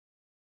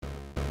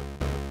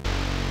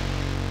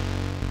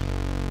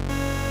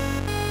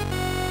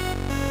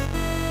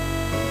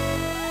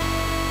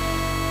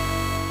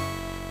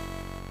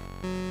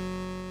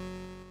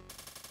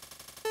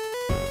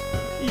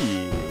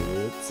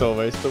it's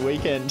almost the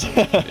weekend.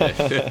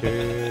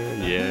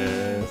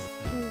 Yes.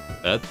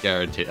 That's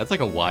guaranteed. That's like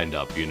a wind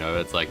up, you know?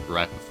 It's like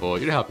right before,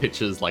 you know how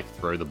pitchers like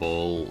throw the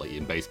ball like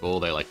in baseball,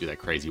 they like do that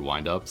crazy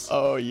wind ups.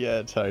 Oh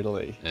yeah,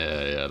 totally.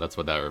 Yeah, that's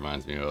what that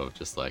reminds me of.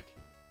 Just like,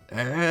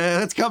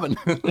 it's coming.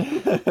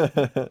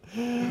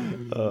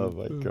 Oh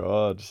my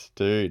god,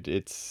 dude,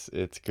 it's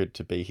good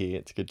to be here.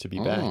 It's good to be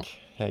back. Mm.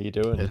 How you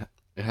doing?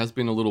 It has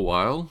been a little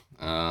while.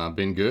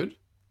 Been good.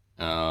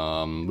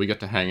 We got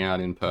to hang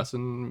out in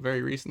person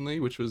very recently,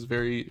 which was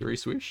very, very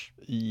swish.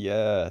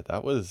 Yeah,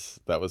 that was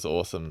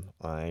awesome.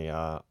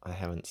 I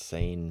haven't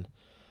seen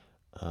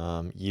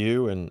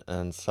you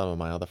and some of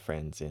my other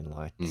friends in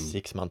like Mm.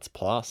 6 months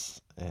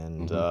plus,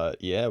 and Hmm.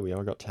 yeah, we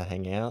all got to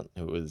hang out.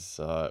 It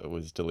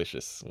was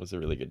delicious. It was a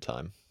really good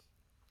time.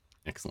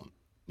 Excellent.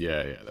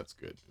 Yeah, that's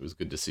good. It was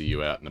good to see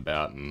you out and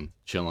about and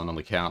chilling on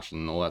the couch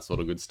and all that sort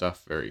of good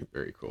stuff. Very,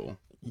 very cool.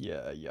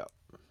 Yeah, yeah.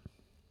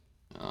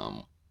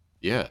 Um,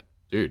 yeah,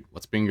 dude,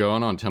 what's been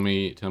going on? Tell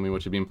me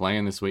what you've been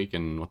playing this week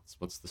and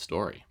what's the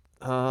story?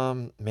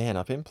 Man,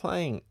 I've been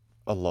playing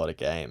a lot of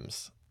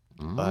games.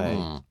 I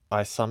Mm,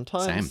 I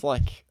sometimes same.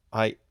 like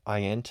I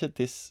entered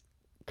this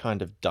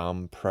kind of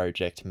dumb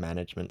project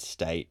management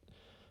state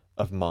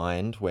of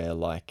mind where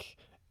like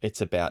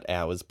it's about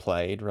hours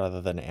played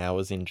rather than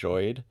hours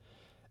enjoyed.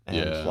 And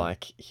Yeah,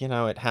 like,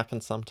 it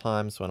happens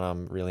sometimes when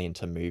I'm really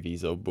into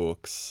movies or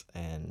books,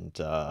 and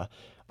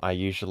I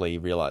usually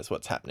realize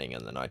what's happening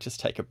and then I just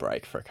take a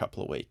break for a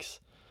couple of weeks.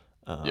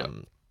 yeah.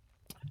 Um,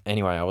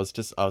 anyway, I was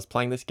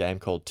playing this game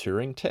called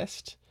Turing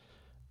Test,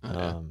 Oh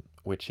yeah.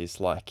 which is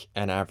like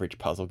an average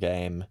puzzle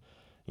game.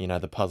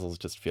 The puzzles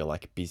just feel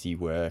like busy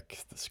work.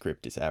 The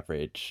script is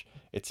average.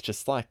 It's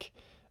just like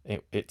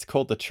it's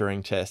called the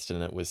Turing Test,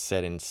 and it was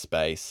set in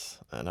space.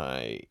 And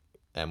I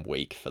am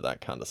weak for that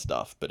kind of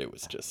stuff, but it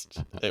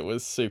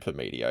was super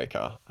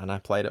mediocre. And I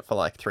played it for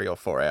like 3 or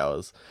 4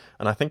 hours,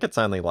 and I think it's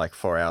only like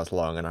 4 hours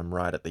long, and I'm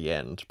right at the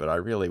end. But I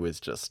really was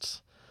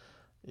just,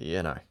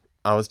 you know,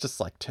 I was just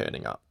like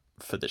turning up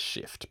for the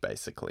shift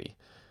basically.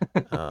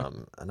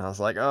 And I was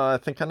like, oh, I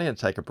think I need to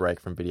take a break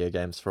from video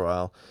games for a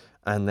while.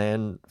 And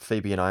then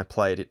Phoebe and I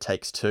played It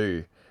Takes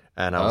Two,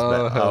 and I was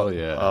back. Oh I, hell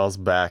yeah. I was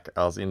back.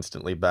 I was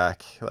instantly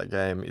back. That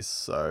game is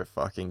so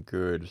fucking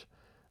good.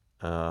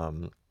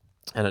 Um,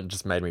 and it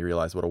just made me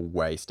realize what a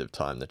waste of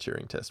time the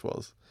Turing Test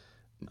was.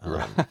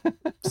 Right. Um,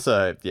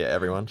 so yeah,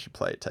 everyone should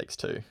play It Takes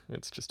Two.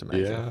 It's just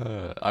amazing.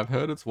 Yeah, I've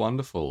heard it's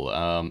wonderful.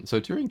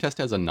 So Turing Test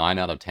has a 9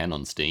 out of 10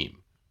 on Steam.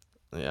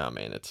 Yeah, I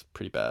mean, it's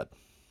pretty bad.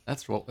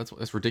 That's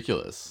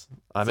ridiculous.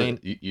 I So mean,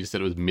 you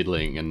said it was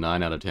middling, and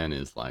 9 out of 10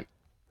 is like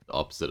the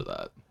opposite of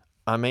that.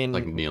 I It's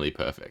like mean, nearly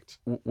perfect.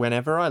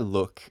 whenever I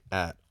look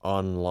at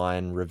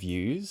online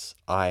reviews,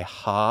 I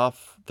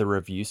halve the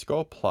review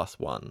score plus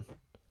one.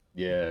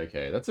 Yeah,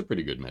 okay, that's a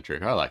pretty good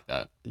metric. I like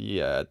that.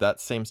 Yeah,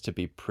 that seems to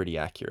be pretty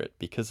accurate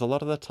because a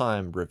lot of the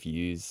time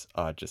reviews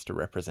are just a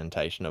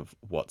representation of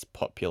what's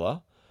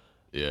popular,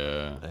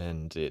 Yeah.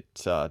 and it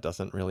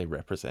doesn't really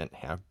represent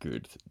how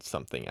good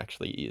something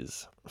actually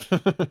is.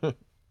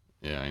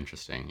 Yeah,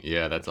 interesting.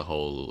 Yeah, that's a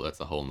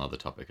whole nother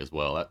topic as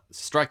well.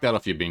 Strike that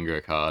off your bingo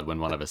card when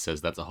one of us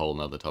says that's a whole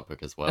nother topic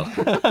as well.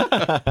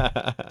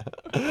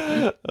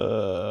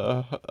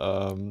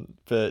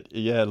 But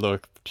yeah,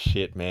 look,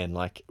 shit, man.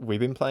 Like we've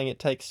been playing It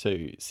Takes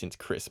Two since Mm.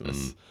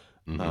 Christmas.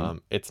 Mm-hmm.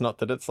 It's not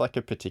that it's like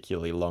a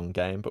particularly long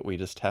game, but we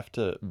just have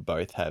to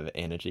both have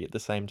energy at the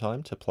same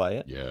time to play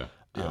it. Yeah.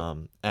 Yeah.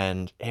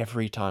 And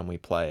every time we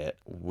play it,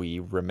 we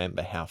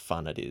remember how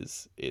fun it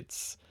is.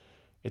 It's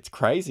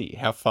crazy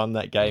how fun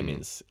that game Mm.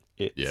 is.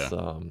 It's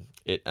Yeah.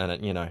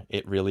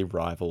 it really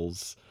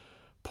rivals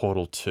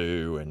Portal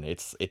 2, and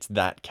it's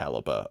that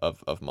caliber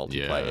of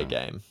multiplayer Yeah.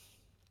 game.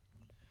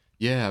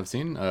 Yeah, I've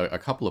seen a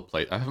couple of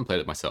play. I haven't played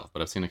it myself,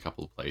 but I've seen a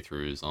couple of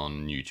playthroughs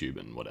on YouTube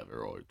and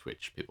whatever, or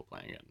Twitch, people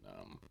playing it.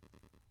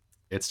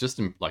 It's just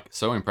like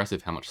so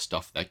impressive how much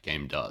stuff that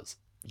game does.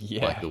 Like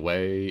Yeah. the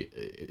way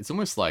it's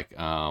almost like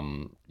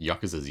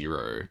Yakuza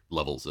Zero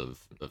levels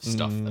of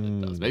stuff that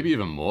it does. Mm, Maybe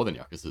even more than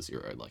Yakuza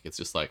Zero. Like it's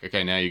just like,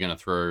 okay, now you're gonna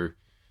throw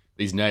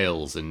these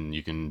nails and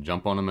you can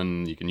jump on them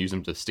and you can use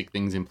them to stick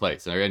things in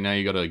place. And okay, now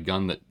you got a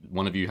gun that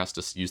one of you has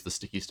to use the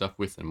sticky stuff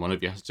with and one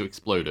of you has to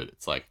explode it.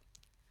 It's like,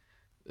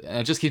 and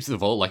it just keeps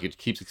evolving. Like it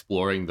keeps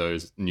exploring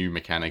those new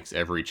mechanics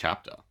every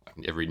chapter.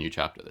 Like every new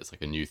chapter, there's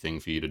like a new thing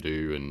for you to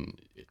do, and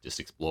it just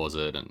explores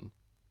it, and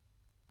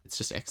it's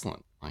just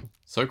excellent. Like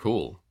so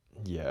cool.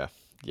 yeah.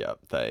 Yeah.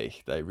 They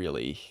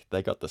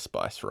got the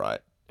spice right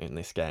in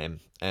this game.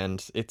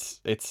 And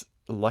it's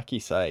like you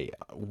say,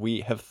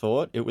 we have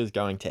thought it was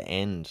going to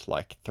end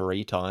like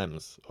 3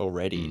 times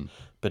already, Mm,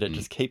 but it mm,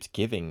 just keeps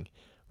giving.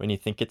 When you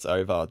think it's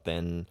over,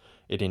 then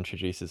it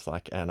introduces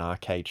like an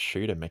arcade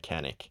shooter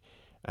mechanic.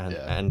 And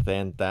yeah. and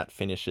then that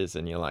finishes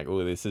and you're like,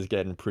 oh, this is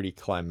getting pretty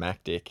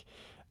climactic.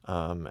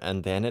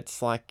 And then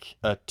it's like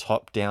a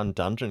top-down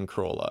dungeon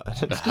crawler.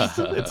 And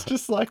it's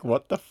just like,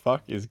 what the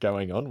fuck is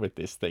going on with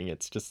this thing?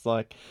 It's just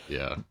like,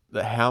 Yeah.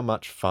 how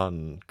much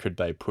fun could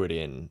they put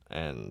in?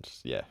 And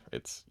yeah,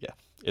 it's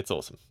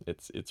awesome.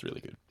 It's really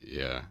good.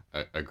 Yeah.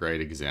 A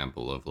great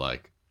example of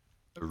like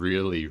a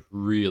really,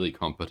 really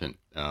competent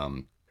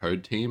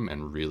code team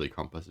and really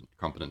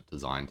competent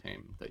design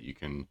team that you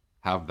can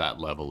have that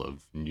level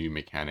of new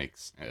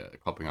mechanics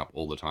popping up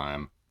all the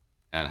time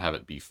and have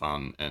it be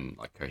fun and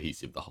like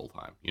cohesive the whole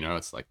time. You know,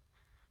 it's like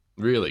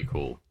really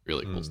cool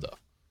Mm. stuff.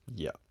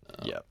 Yeah,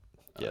 Um, yeah,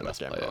 yeah. That must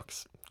game play it.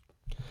 rocks.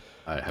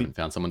 I Be- haven't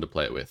found someone to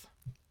play it with.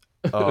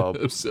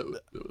 oh, So I'm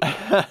sure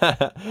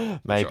I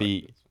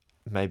maybe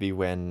could. maybe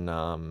when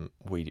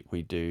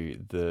we do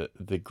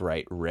the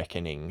great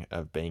reckoning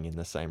of being in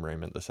the same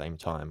room at the same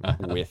time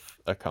with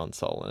a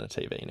console and a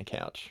TV and a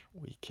couch,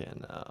 we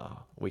can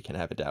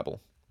have a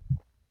dabble.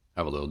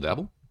 Have a little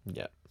dabble.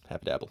 Yeah,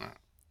 have a dabble. Alright.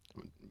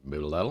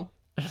 Maybe a little.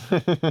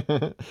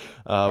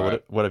 All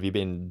right. What have you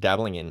been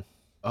dabbling in?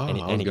 Oh, I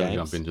was Any going to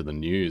jump games? into the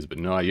news, but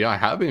no, yeah, I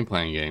have been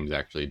playing games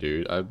actually,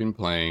 dude. I've been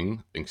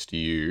playing, thanks to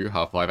you,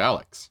 Half-Life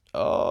Alex.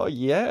 Oh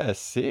yeah,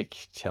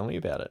 sick. Tell me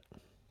about it.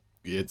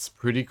 It's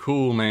pretty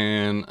cool,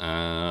 man.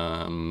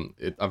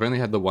 I've only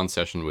had the one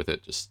session with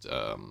it, just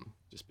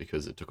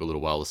because it took a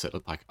little while to set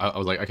up. Like, I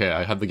was like, okay,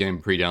 I have the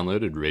game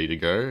pre-downloaded, ready to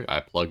go.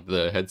 I plugged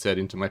the headset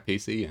into my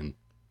PC and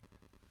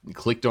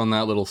clicked on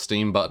that little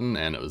Steam button,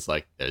 and it was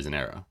like, there's an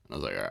error. And I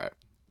was like, all right,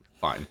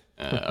 fine.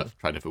 I've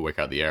tried to work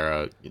out the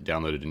error,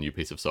 downloaded a new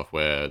piece of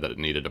software that it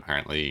needed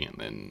apparently, and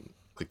then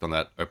clicked on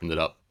that, opened it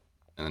up,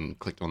 and then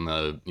clicked on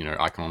the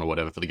icon or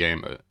whatever for the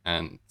game,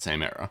 and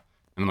same error.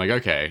 And I'm like,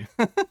 okay.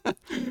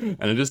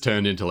 And it just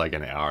turned into like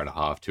an hour and a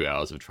half, 2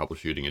 hours of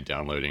troubleshooting and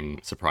downloading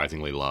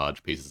surprisingly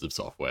large pieces of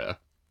software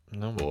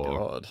Oh my for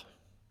god.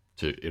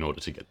 to in order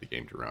to get the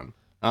game to run.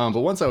 But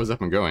once I was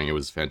up and going, it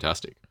was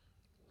fantastic.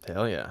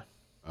 Hell yeah.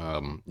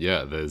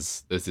 Yeah,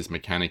 there's this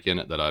mechanic in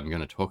it that I'm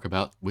going to talk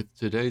about with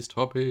today's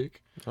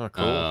topic. Oh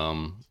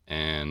cool.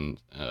 And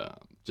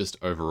just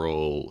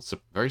overall,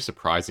 very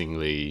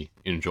surprisingly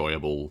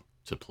enjoyable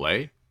to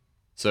play.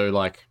 So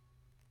like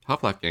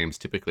Half-Life games,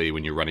 typically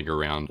when you're running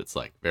around, it's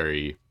like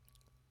very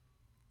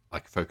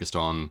like focused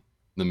on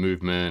the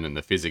movement and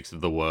the physics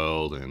of the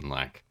world, and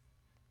like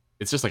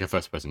it's just like a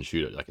first-person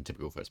shooter, like a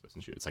typical first-person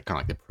shooter. It's like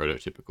kind of like the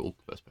prototypical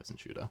first-person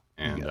shooter,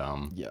 and Yep.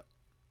 Yep.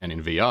 and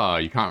in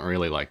VR, you can't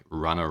really like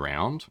run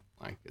around.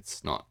 Like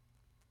it's not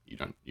you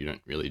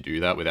don't really do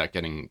that without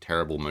getting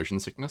terrible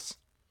motion sickness.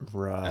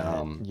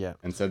 Right. Yep.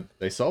 And so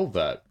they solved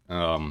that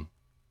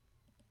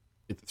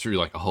through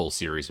like a whole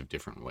series of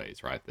different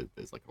ways, right?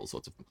 There's like all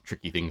sorts of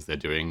tricky things they're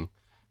doing.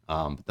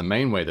 But the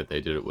main way that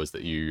they did it was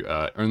that you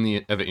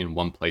only ever in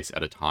one place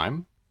at a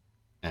time,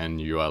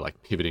 and you are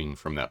like pivoting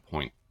from that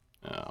point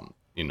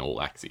in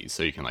all axes.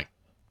 So you can like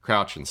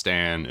crouch and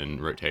stand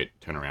and rotate,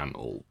 turn around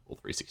all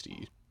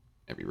 360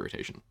 every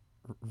rotation.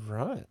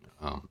 Right.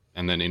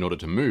 And then in order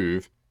to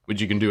move,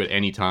 which you can do at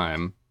any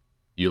time,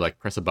 you like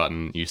press a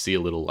button, you see a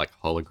little like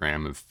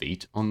hologram of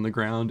feet on the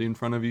ground in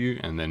front of you,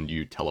 and then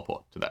you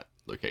teleport to that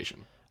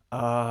location.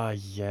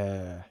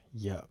 Yeah.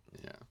 Yep.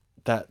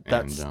 Yeah.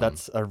 And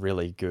That's a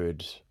really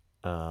good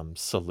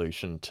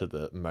solution to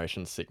the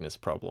motion sickness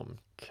problem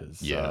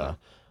because yeah.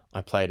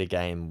 I played a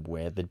game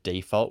where the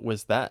default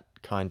was that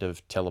kind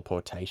of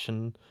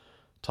teleportation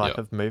type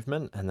Yeah. of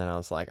movement, and then I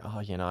was like,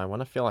 oh, I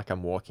want to feel like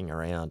I'm walking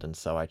around, and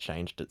so I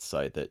changed it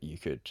so that you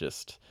could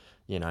just,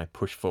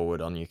 push forward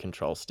on your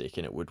control stick,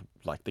 and it would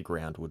like the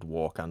ground would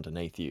walk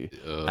underneath you,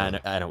 Uh,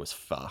 and it was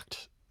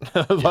fucked.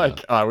 yeah.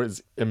 Like I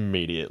was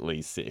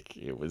immediately sick.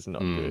 It was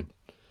not Mm. good.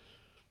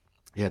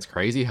 Yeah, it's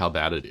crazy how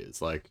bad it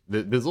is. Like,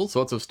 there's all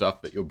sorts of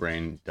stuff that your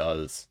brain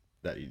does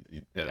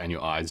and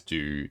your eyes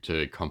do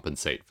to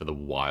compensate for the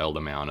wild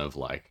amount of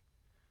like.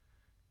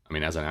 I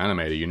mean, as an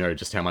animator, you know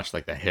just how much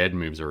like the head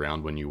moves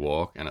around when you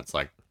walk, and it's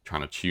like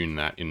trying to tune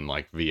that in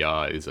like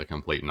VR is a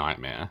complete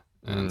nightmare.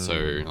 And so,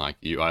 Mm, like,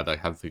 you either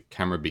have the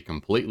camera be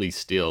completely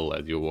still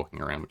as you're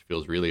walking around, which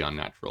feels really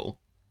unnatural,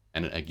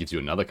 and it gives you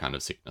another kind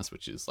of sickness,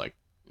 which is like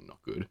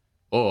not good.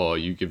 Or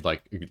you give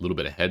like a little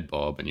bit of head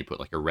bob and you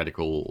put like a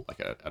reticle like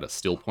at a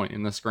still point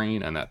in the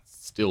screen, and that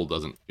still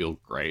doesn't feel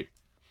great.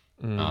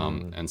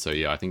 mm, And so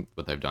yeah, I think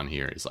what they've done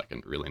here is like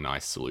a really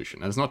nice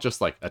solution. And it's not just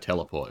like a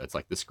teleport. It's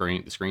like the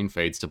screen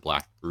fades to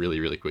black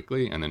really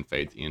quickly, and then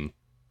fades in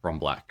from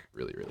black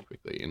really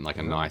quickly in like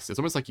a oh, nice. It's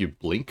almost like you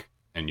blink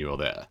and you're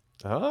there.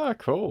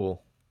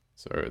 cool.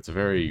 So it's a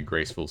very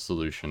graceful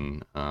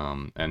solution.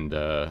 And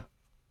the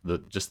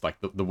just like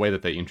the way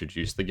that they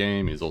introduce the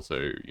game is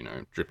also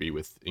drippy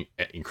with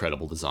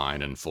incredible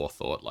design and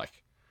forethought.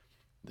 Like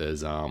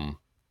there's like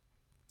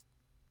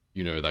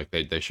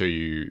they show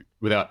you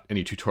without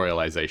any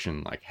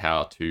tutorialization like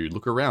how to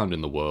look around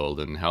in the world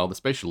and how the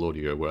spatial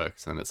audio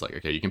works, and it's like,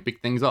 okay, you can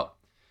pick things up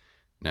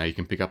now, you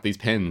can pick up these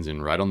pens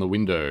and write on the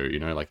window,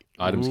 like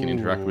items can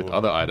interact with Ooh.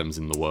 other items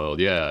in the world,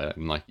 yeah,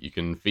 and like you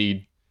can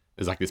feed.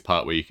 There's like this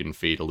part where you can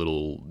feed a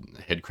little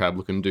head crab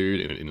looking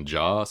dude in a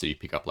jar, so you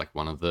pick up like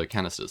one of the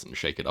canisters and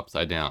shake it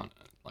upside down,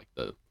 like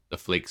the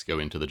flakes go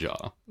into the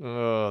jar.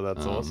 Oh,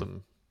 that's um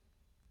awesome.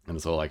 and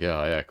it's all like,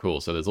 yeah,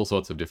 cool. So there's all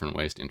sorts of different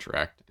ways to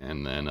interact,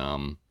 and then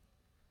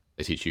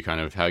they teach you kind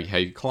of how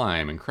you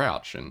climb and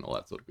crouch and all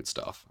that sort of good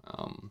stuff.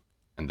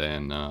 And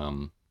then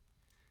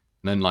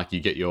like you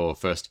get your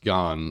first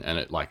gun, and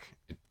it like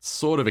it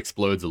sort of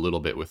explodes a little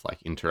bit with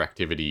like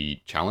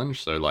interactivity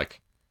challenge. So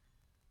like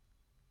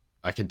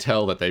I can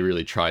tell that they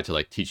really try to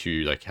like teach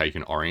you like how you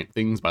can orient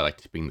things by like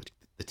tipping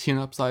the tin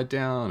upside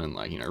down and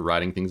like, you know,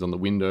 writing things on the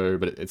window,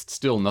 but it's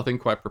still nothing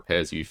quite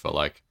prepares you for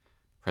like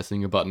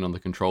pressing a button on the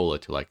controller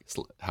to like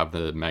have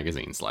the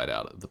magazine slide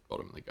out at the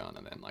bottom of the gun,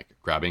 and then like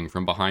grabbing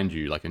from behind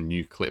you like a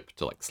new clip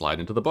to like slide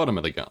into the bottom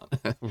of the gun.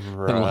 And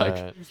like,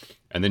 Right.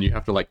 and then you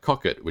have to like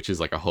cock it, which is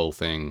like a whole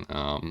thing.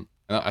 And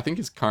I think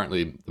is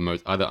currently the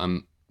most, either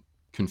I'm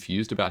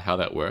confused about how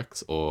that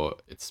works or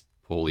it's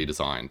poorly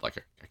designed.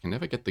 Like I can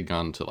never get the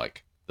gun to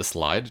like the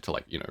slide to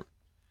like, you know,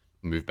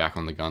 move back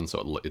on the gun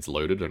so it's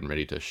loaded and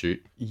ready to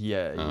shoot.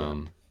 Yeah, yeah.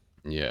 Um,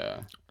 yeah,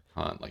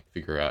 can't like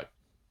figure out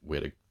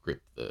where to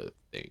grip the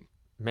thing.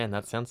 Man,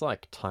 that sounds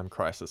like Time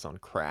Crisis on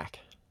crack.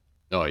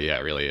 Oh yeah,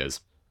 it really is.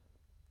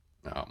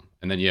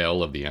 And then yeah,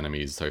 all of the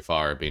enemies so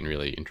far have been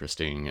really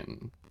interesting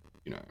and,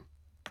 you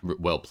know,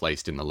 well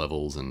placed in the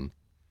levels. And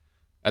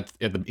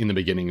in the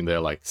beginning they're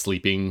like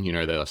sleeping, you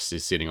know, they're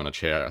just sitting on a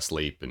chair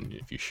asleep, and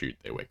if you shoot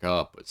they wake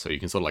up. So you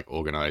can sort of like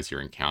organize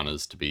your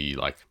encounters to be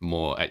like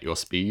more at your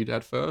speed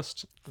at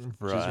first,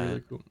 which is really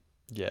Right. cool.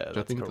 Yeah, Which I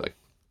that's think cool. like,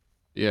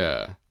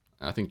 yeah,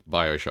 I think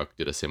Bioshock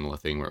did a similar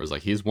thing where it was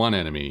like, here's one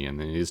enemy and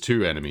then here's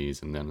two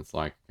enemies, and then it's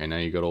like, okay, now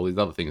you got all these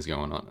other things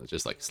going on. It's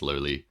just like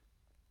slowly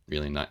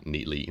really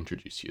neatly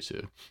introduce you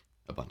to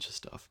a bunch of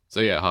stuff. So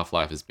yeah,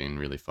 Half-Life has been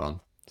really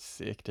fun.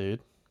 Sick, dude.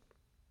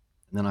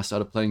 And then I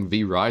started playing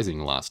V Rising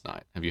last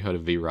night. Have you heard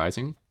of V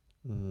Rising?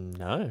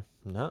 No,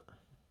 no.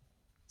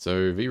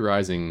 So V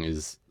Rising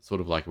is sort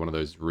of like one of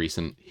those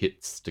recent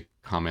hits to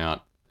come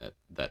out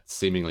that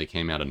seemingly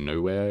came out of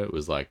nowhere. It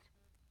was like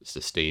just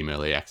a Steam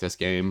early access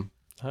game.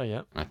 Oh,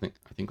 yeah. And I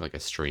think like a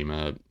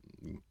streamer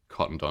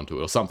cottoned onto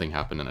it or something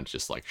happened and it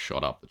just like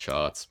shot up the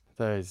charts.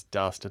 Those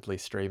dastardly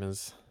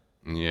streamers.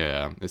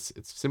 Yeah, it's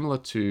similar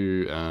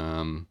to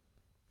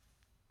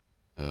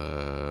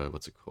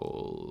what's it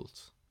called?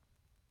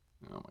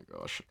 Oh my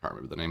gosh, I can't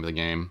remember the name of the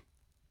game.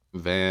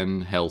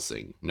 Van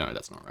Helsing. No,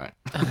 that's not right.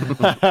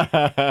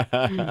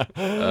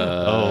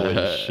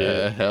 Holy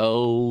shit.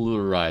 Hell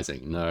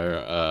Rising.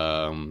 No.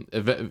 Heim.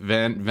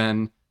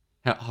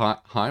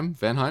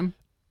 Vanheim.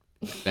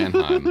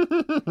 Vanheim.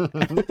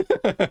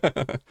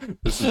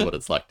 This is what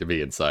it's like to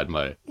be inside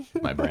my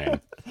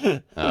brain.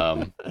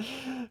 Um,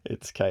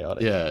 It's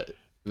chaotic. yeah,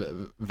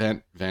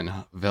 Velheim.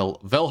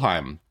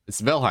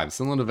 It's Velheim,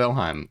 similar to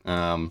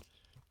Velheim.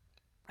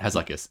 Has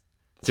like a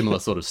similar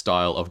sort of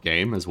style of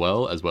game as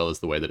well as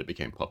the way that it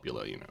became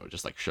popular. You know, it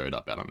just like showed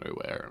up out of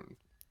nowhere, and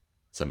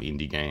some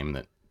indie game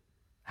that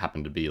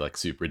happened to be like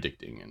super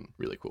addicting and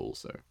really cool.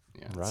 So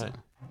yeah, Right.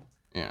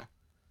 yeah.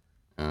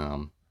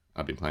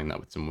 I've been playing that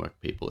with some work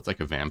people. It's like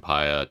a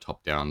vampire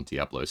top-down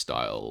Diablo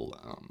style,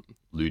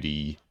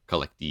 looty,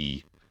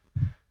 collecty,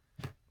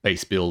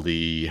 base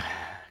buildy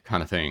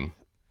kind of thing.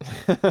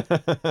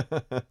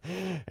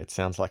 It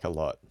sounds like a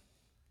lot.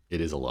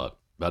 It is a lot,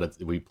 but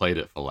we played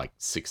it for like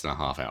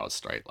 6.5 hours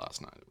straight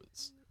last night.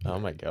 Oh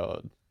my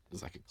god. It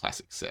was like a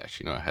classic sesh.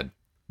 You know, I had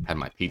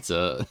my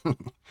pizza,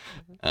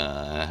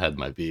 had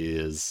my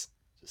beers,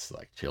 just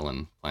like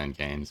chilling, playing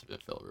games.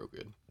 It felt real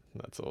good.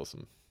 That's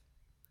awesome.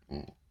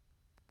 Mm.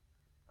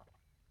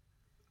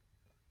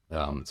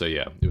 So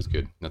yeah, it was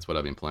good. That's what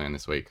I've been playing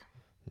this week.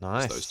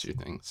 Just those Nice. two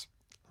things.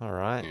 All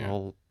right. Yeah.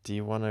 Well, do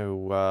you want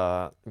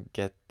to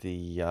get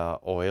the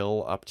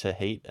oil up to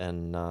heat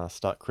and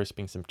start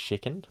crisping some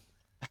chicken?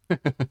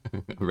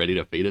 Ready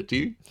to feed it to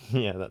you?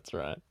 Yeah, that's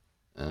right.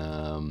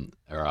 All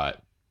right.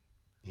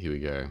 Here we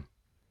go.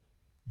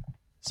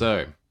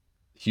 So,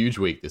 huge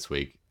week this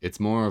week. It's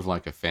more of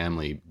like a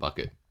family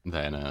bucket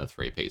than a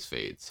three-piece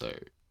feed. So,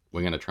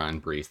 we're going to try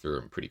and breeze through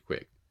them pretty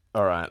quick.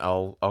 All right.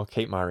 I'll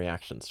keep my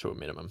reactions to a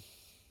minimum.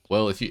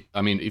 Well, if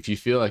you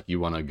feel like you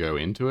want to go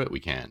into it, we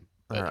can.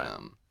 All But right.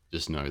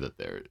 just know that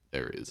there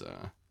is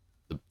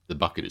the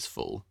bucket is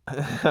full.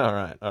 All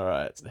right. All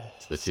right.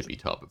 It's the tippy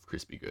top of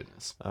crispy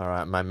goodness. All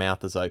right. My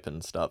mouth is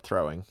open. Start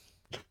throwing.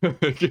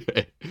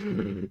 Okay.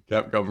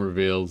 Capcom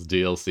reveals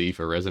DLC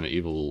for Resident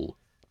Evil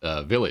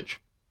Village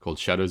called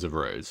Shadows of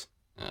Rose.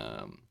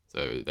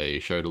 So they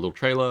showed a little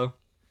trailer.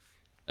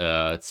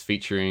 It's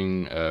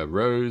featuring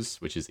Rose,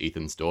 which is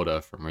Ethan's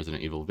daughter from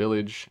Resident Evil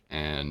Village,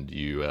 and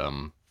you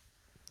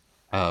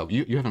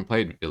haven't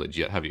played Village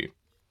yet, have you?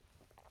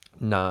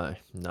 No,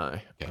 no.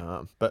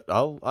 Okay. But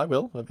I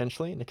will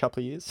eventually in a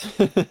couple of years.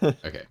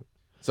 Okay.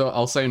 So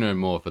I'll say no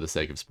more for the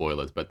sake of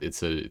spoilers, but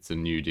it's a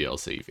new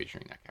DLC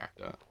featuring that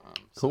character.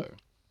 Cool. So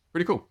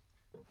pretty cool.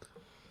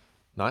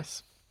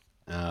 Nice.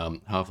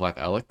 Half-Life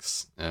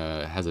Alex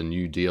has a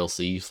new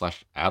DLC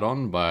slash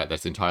add-on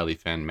that's entirely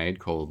fan made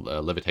called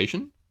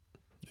Levitation.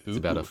 It's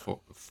about a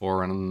Ooh.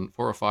 4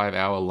 or 5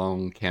 hour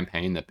long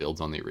campaign that builds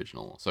on the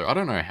original. So I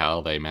don't know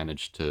how they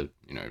managed to,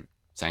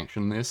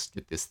 sanction this,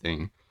 get this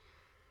thing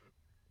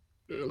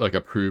like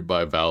approved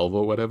by Valve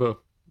or whatever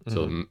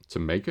to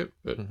make it,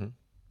 but Mm-hmm.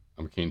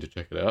 I'm keen to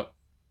check it out.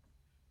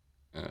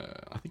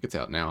 I think it's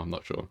out now. I'm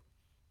not sure.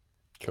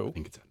 I Cool.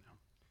 think it's out now.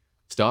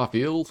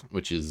 Starfield,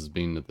 which has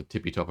been at the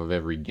tippy top of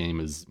every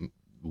gamer's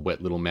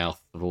wet little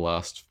mouth for the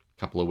last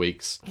couple of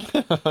weeks,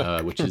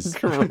 which is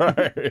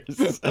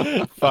gross.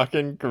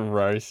 Fucking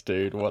gross,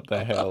 dude. What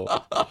the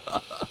hell?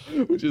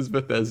 which is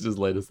Bethesda's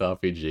latest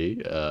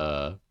RPG.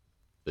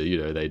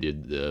 They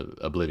did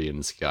Oblivion,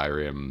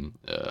 Skyrim,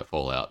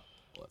 Fallout,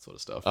 all that sort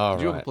of stuff. All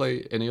Did you ever right.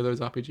 play any of those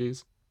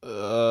RPGs?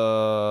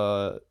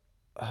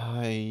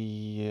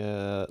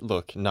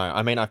 Look, no.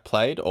 I mean, I've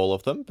played all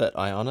of them, but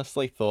I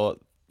honestly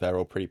thought they're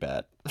all pretty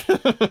bad.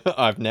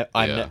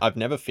 Yeah, I've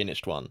never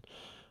finished one.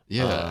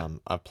 yeah,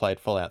 I've played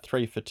Fallout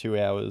 3 for 2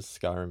 hours,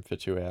 Skyrim for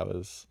 2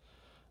 hours.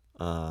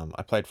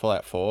 I played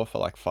Fallout 4 for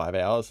like 5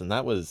 hours, and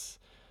that was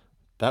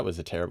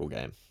a terrible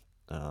game.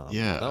 That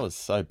yeah, was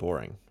so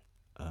boring.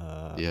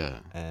 Uh, yeah.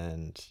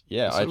 and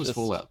yeah, So I was just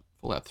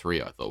Fallout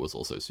 3. I thought was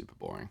also super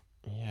boring.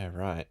 yeah,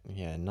 right.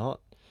 Yeah, not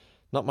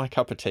my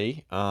cup of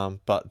tea.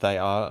 But they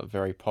are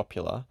very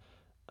popular.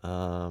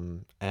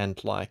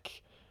 And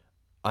like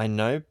I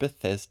know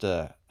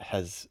Bethesda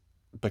has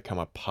become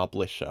a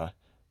publisher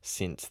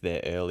since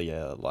their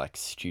earlier like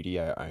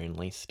studio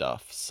only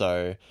stuff.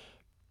 So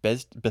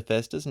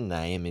Bethesda's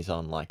name is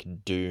on like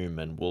Doom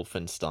and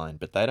Wolfenstein,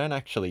 but they don't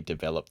actually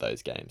develop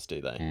those games, do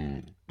they?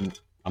 Mm.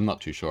 I'm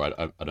not too sure.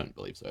 I don't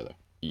believe so though.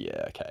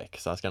 Yeah, okay.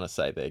 Because I was gonna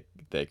say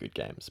they're good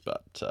games,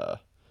 but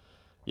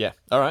yeah.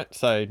 All right.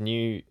 So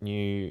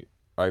new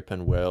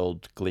open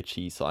world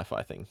glitchy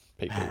sci-fi thing.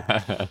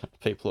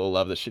 People all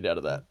love the shit out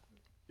of that.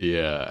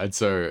 Yeah, and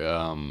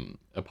so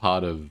a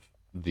part of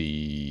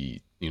the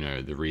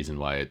reason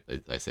why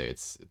I say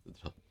it's at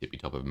the tippy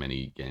top of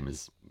many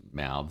gamers'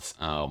 mouths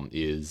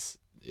is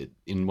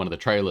in one of the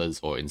trailers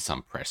or in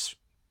some press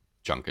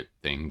junket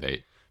thing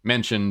they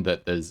mentioned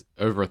that there's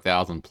over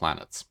 1,000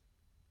 planets,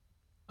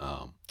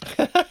 um,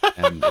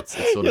 and it's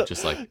sort of Yeah,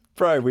 just like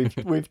bro,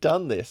 we've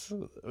done this.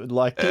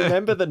 Like, do you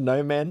remember the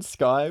No Man's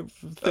Sky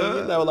thing?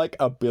 And there were like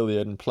a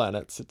billion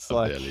planets. It's a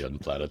like billion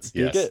planets.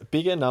 bigger Yes,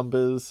 bigger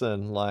numbers,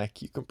 and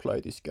like you can play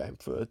this game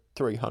for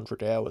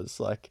 300 hours.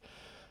 Like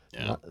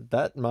yeah,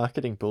 that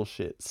marketing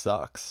bullshit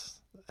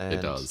sucks, it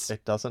and does.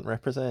 it doesn't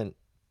represent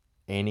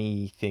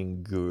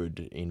anything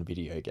good in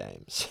video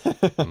games.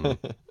 Mm.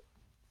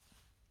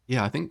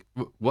 Yeah, I think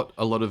what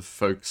a lot of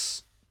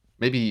folks,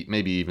 maybe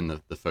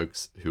even the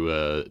folks who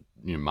are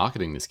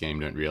marketing this game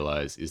don't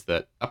realize is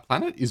that a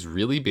planet is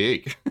really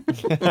big.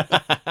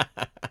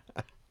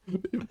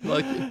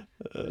 Like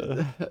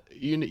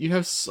you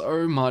have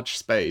so much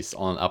space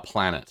on a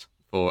planet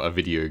for a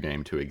video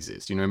game to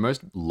exist.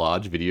 Most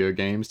large video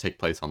games take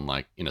place on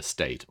like in a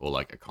state or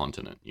like a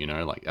continent.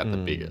 Like at the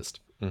Mm, biggest.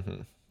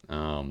 hmm.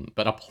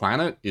 But a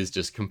planet is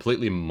just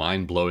completely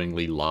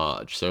mind-blowingly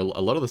large. So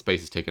a lot of the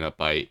space is taken up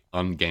by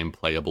ungame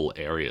playable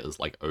areas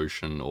like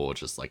ocean or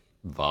just like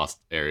vast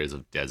areas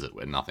of desert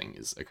where nothing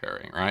is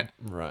occurring, right?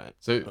 Right.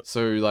 So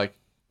like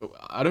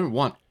I don't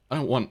want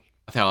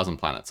 1,000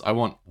 planets. I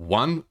want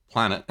one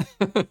planet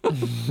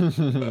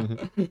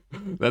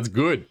that's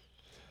good.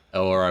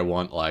 Or I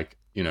want like,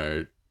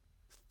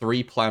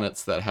 three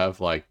planets that have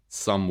like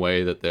some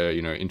way that they're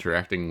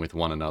interacting with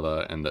one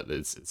another and that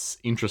it's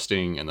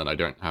interesting and that I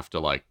don't have to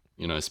like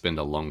spend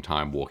a long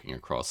time walking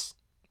across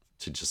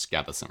to just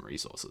gather some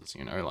resources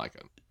like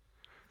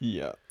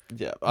Yeah,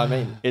 yeah. I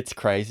mean, it's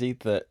crazy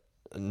that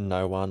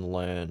no one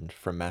learned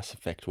from Mass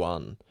Effect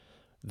 1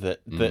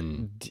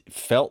 mm,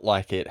 felt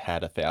like it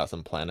had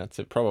 1,000 planets.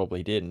 It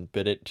probably didn't,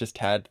 but it just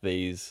had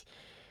these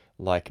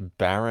like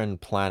barren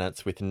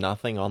planets with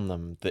nothing on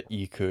them that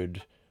you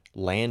could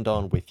land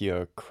on with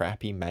your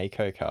crappy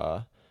Mako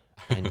car,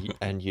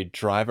 and you'd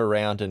drive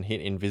around and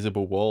hit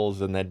invisible walls,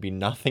 and there'd be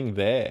nothing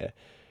there.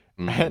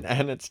 mm,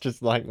 And it's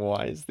just like,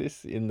 why is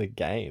this in the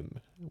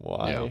game?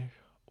 yeah.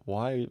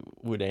 Why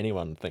would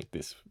anyone think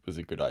this was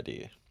a good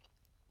idea?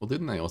 Well,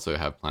 didn't they also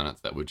have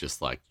planets that were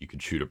just like you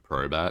could shoot a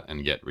probe at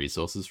and get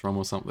resources from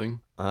or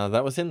something?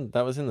 That was in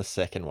the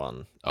second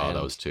one, Oh,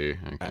 that was two.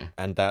 a- Okay.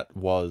 and that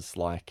was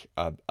like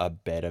a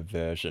better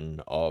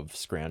version of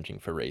scrounging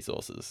for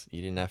resources.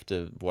 You didn't have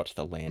to watch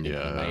the landing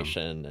Yeah.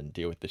 animation and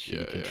deal with the Yeah,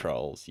 shitty yeah.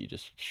 controls. You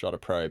just shot a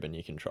probe and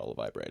your controller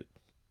vibrated.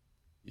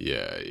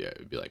 Yeah, yeah.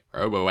 It'd be like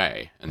probe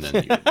away and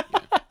then you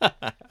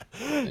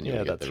Yeah,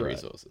 would get that's the right.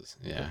 resources.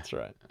 Yeah. That's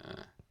right.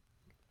 Uh,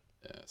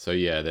 So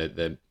yeah,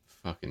 they're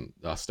fucking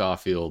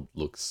Starfield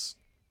looks.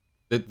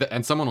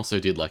 And someone also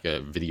did like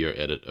a video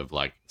edit of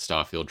like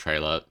Starfield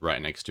trailer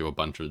right next to a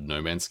bunch of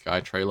No Man's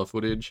Sky trailer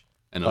footage,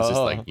 and it was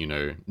just like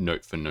Oh,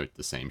 note for note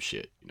the same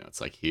shit.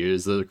 It's like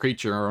here's the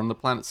creature on the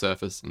planet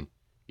surface, and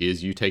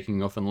here's you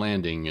taking off and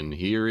landing, and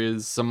here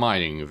is some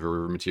mining of a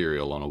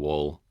material on a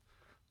wall.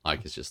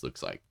 Like it just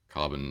looks like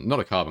carbon, not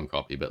a carbon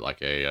copy, but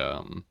like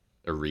a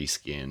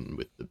reskin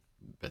with the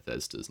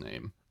Bethesda's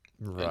name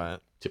and right.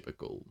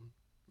 typical.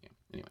 Yeah.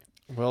 Anyway.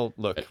 Well,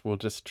 Uh, look, we'll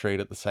just treat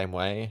it the same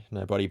way.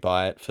 Nobody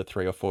buy it for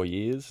 3 or 4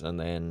 years, and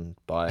then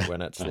buy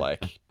when it's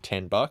like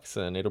 $10,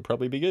 and it'll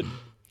probably be good.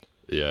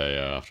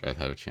 yeah, after I've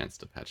had a chance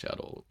to patch out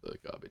all of the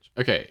garbage.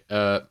 Okay,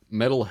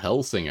 Metal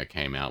Hellsinger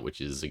came out,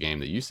 which is a game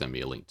that you sent me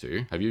a link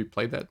to. Have you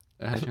played that?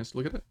 Had a chance to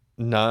look at it?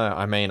 No,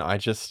 I mean, I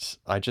just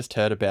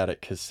heard about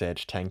it because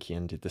Serge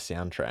Tankian did the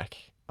soundtrack.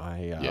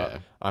 Yeah.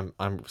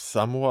 I'm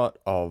somewhat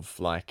of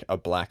like a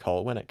black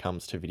hole when it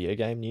comes to video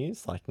game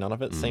news. Like none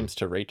of it Mm, seems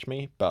to reach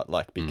me, but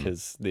like mm.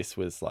 because this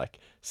was like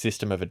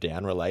System of a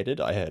Down related,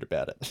 I heard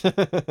about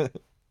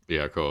it.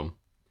 Yeah, cool.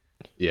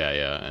 Yeah,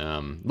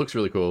 yeah. Looks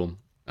really cool.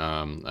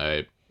 I'm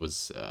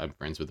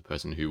friends with the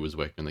person who was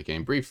working on the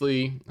game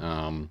briefly.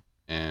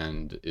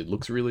 And it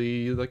looks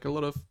really like a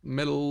lot of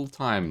Metal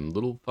Time,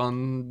 little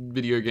fun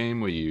video game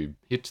where you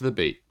hit to the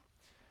beat.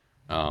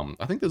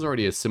 I think there's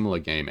already a similar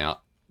game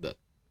out that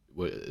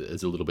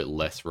is a little bit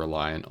less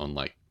reliant on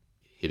like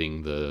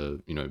hitting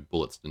the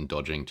bullets and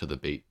dodging to the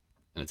beat,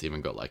 and it's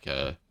even got like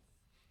a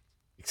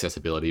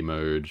accessibility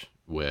mode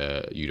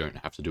where you don't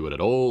have to do it at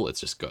all. It's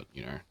just got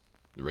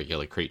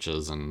regular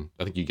creatures, and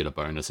I think you get a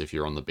bonus if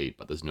you're on the beat,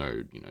 but there's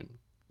no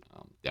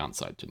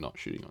downside to not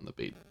shooting on the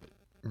beat.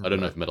 I don't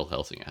know Right. if Metal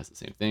Hellsinger has the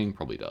same thing.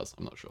 Probably does.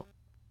 I'm not sure.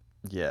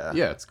 Yeah.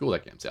 Yeah, it's cool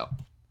that game's out.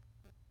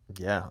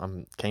 Yeah,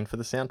 I'm keen for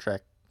the soundtrack.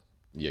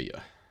 Yeah,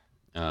 yeah.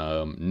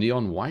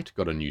 Neon White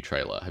got a new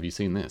trailer. Have you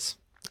seen this?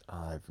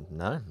 I've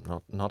no,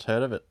 not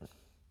heard of it.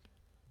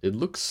 It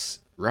looks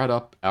right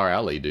up our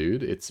alley,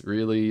 dude. It's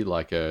really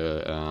like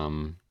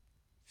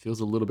feels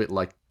a little bit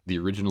like the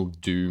original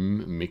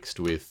Doom mixed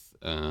with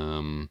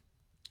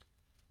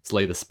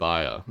Slay the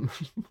Spire.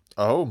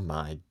 Oh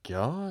my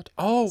god.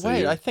 Oh So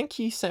wait, I you, think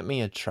you sent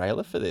me a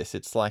trailer for this.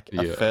 It's like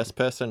a yeah, first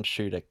person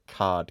shooter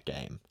card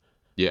game.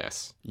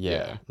 yes, Yeah.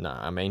 yeah, No,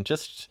 I mean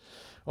just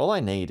all I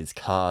need is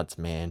cards,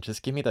 man.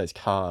 Just give me those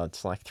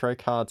cards. Like throw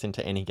cards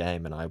into any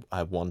game and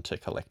I want to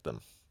collect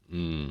them.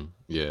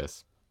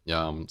 yes.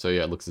 Yeah, so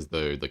yeah, it looks as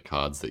though the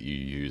cards that you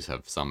use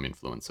have some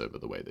influence over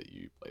the way that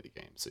you play the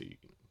game. So you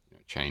can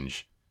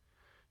change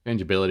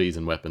abilities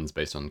and weapons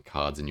based on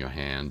cards in your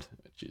hand,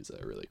 which is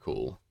a really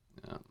cool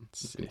looking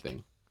Sick.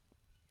 thing.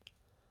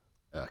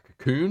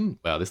 Cocoon.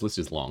 Wow, this list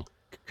is long.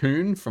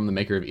 Cocoon from the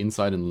maker of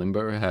Inside and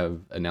Limbo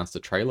have announced a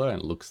trailer, and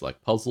it looks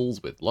like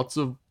puzzles with lots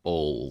of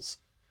balls.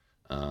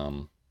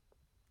 Um,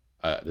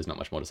 there's not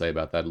much more to say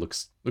about that. It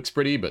looks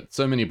pretty, but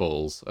so many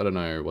balls. I don't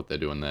know what they're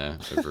doing there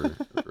over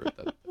at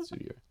that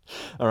studio.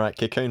 Alright,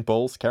 Cocoon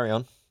Balls, carry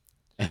on.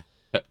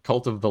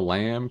 Cult of the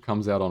Lamb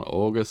comes out on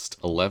August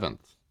 11th.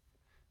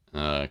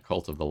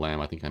 Cult of the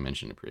Lamb, I think I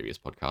mentioned in a previous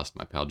podcast.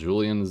 My pal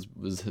Julian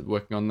was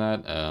working on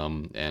that,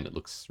 and it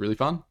looks really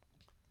fun.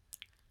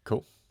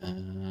 Cool.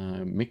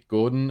 Mick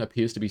Gordon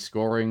appears to be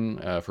scoring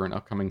for an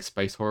upcoming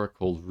space horror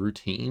called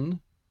Routine.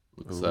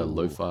 Looks Ooh.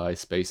 lo-fi,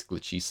 space,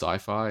 glitchy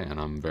sci-fi, and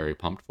I'm very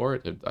pumped for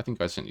it. I think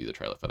I sent you the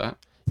trailer for that.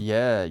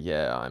 Yeah,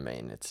 I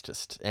mean, it's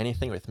just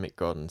anything with Mick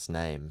Gordon's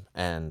name,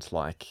 and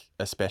like,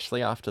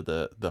 especially after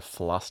the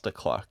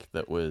flustercluck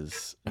that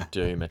was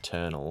Doom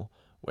Eternal,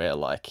 where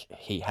like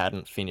he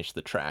hadn't finished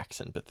the tracks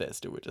and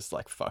Bethesda were just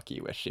like, "Fuck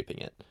you, we're shipping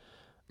it."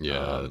 Yeah,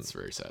 Um, that's a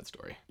very sad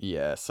story.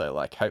 yeah, so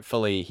like,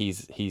 hopefully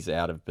he's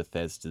out of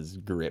Bethesda's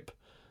grip,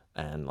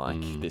 and like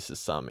Mm, this is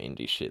some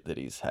indie shit that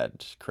he's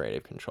had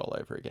creative control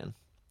over again.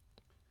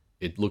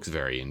 it looks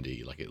very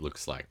indie. Like it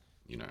looks like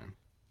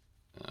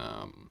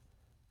um,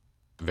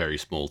 very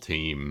small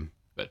team,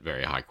 but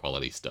very high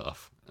quality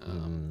stuff.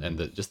 And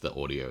just the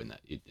audio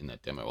in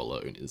that demo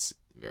alone is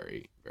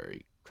very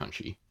very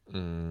crunchy. We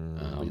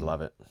Um,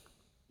 love it.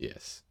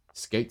 yes,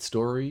 Skate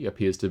Story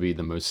appears to be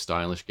the most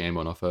stylish game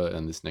on offer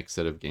in this next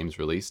set of games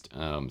released.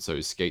 So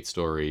Skate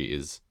Story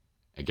is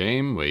a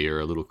game where you're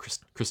a little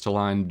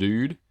crystalline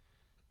dude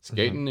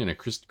skating in a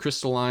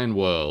crystalline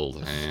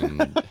world, and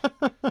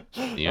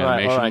the All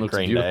animation right, looks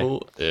Green Day.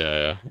 beautiful.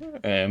 Yeah,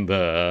 and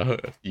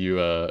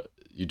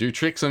you do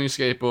tricks on your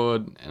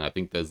skateboard, and I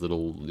think there's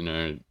little,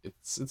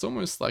 it's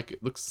almost like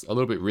it looks a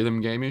little bit rhythm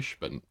game-ish,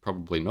 but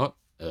probably not.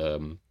 I'll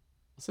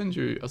send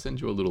you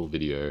a little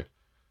video,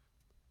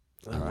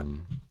 All right.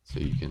 so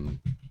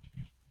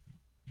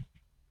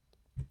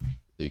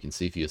you can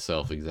see for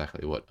yourself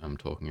exactly what I'm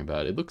talking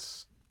about. It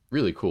looks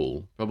really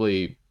cool.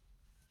 Probably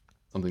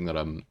something that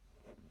I'm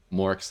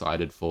more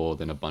excited for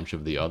than a bunch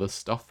of the other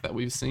stuff that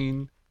we've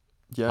seen.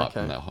 Yeah, Apart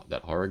from okay.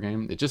 that horror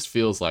game, it just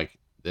feels like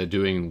they're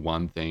doing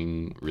one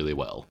thing really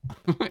well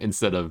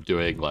instead of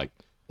doing like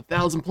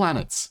 1,000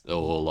 planets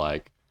or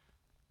like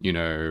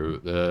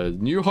the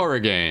new horror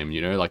game.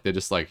 Like they're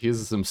just like,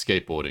 here's some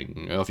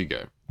skateboarding, off you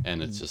go,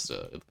 and it's just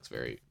it looks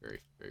very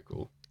very very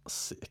cool.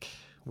 Sick.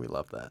 We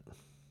love that.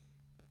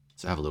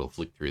 So have a little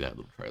flick through that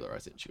little trailer I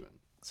sent you and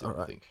see All what you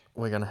right. think.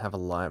 We're going to have a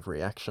live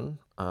reaction.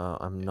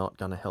 I'm not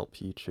going to help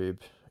YouTube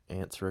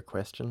answer a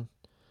question.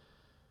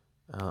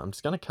 I'm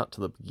just going to cut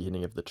to the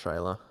beginning of the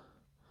trailer.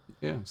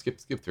 Yeah, skip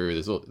through.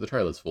 The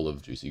trailer's full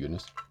of juicy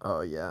goodness.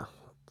 Oh, yeah.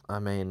 I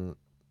mean,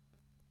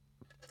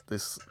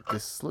 this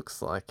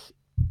looks like...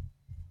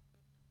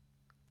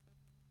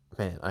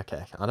 Man,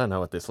 okay. I don't know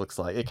what this looks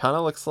like. It kind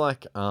of looks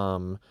like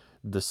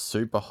the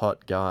super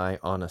hot guy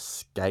on a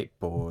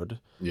skateboard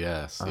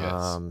Yes,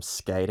 yes.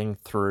 skating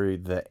through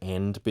the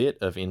end bit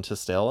of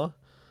Interstellar.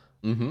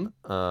 Mm-hmm.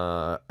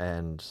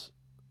 And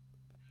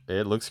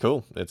it looks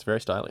cool. It's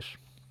very stylish.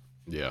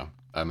 Yeah,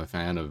 I'm a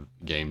fan of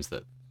games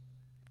that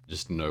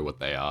just know what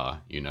they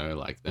are.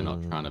 Like they're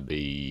not trying to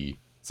be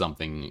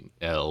something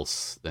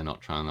else. They're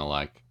not trying to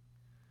like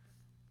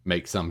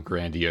make some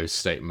grandiose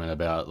statement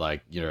about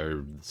like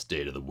the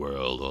state of the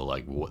world or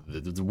like what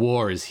the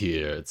war is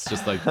here. It's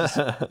just like just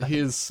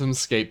here's some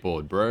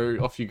skateboard, bro.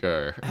 Off you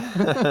go.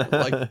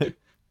 Like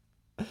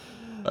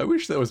I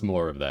wish there was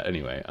more of that.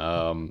 Anyway,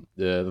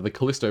 the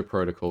Callisto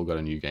Protocol got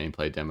a new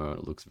gameplay demo and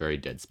it looks very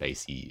Dead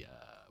Spacey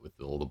with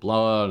all the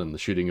blood and the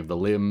shooting of the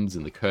limbs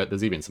and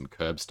there's even some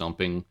curb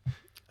stomping.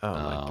 Oh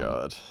my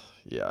god.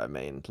 Yeah, I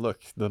mean,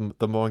 look,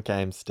 the more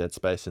games Dead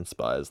Space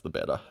inspires, the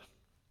better.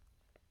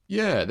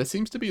 Yeah, there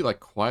seems to be like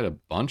quite a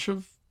bunch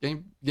of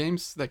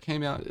games that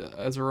came out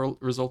as a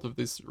result of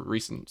this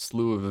recent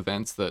slew of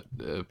events that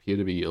appear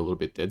to be a little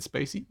bit Dead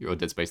Spacey or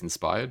Dead Space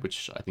inspired,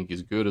 which I think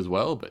is good as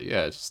well. But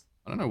yeah, it's just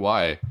I don't know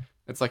why.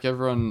 It's like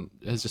everyone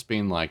has just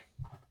been like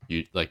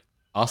you like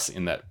us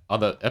in that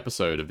other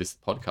episode of this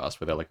podcast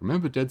where they're like,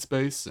 remember Dead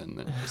Space, and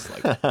then just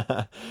like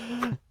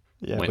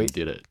Yeah, went and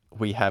did it.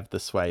 we have the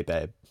sway,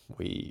 babe.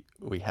 We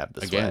have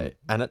the Again. sway,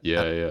 and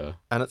Yeah.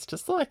 and it's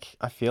just like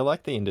I feel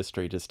like the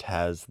industry just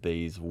has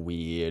these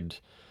weird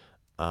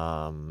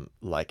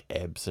like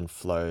ebbs and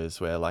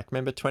flows where like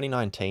remember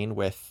 2019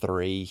 where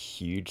three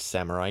huge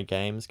samurai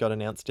games got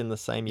announced in the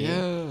same year.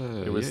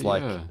 Yeah. It was yeah,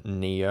 like yeah.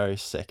 Neo,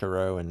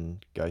 Sekiro,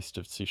 and Ghost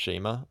of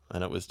Tsushima,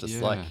 and it was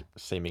just like Yeah.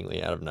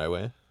 seemingly out of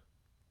nowhere.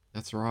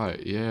 That's right.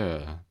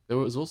 Yeah. There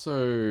was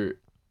also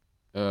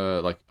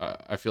like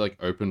I feel like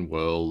open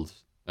world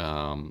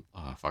oh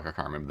fuck, I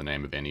can't remember the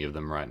name of any of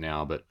them right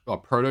now, but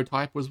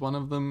Prototype was one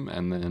of them,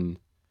 and then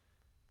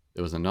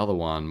there was another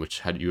one which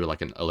had you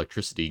like an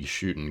electricity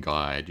shooting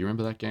guy. Do you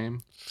remember that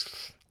game?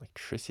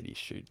 Electricity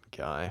shooting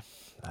guy.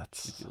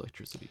 It's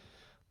electricity.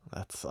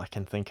 That's I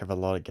can think of a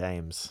lot of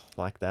games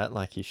like that.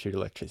 Like you shoot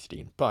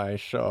electricity in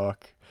BioShock.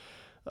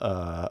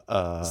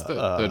 It's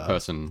third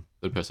person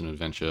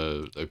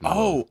adventure open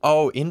world.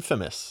 Oh,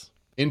 Infamous.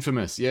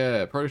 Infamous,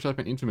 yeah. Prototype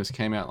and Infamous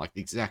came out like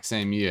the exact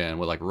same year and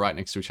were like right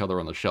next to each other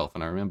on the shelf.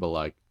 And I remember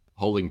like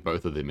holding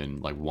both of them in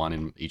like one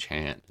in each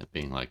hand and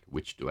being like,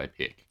 which do I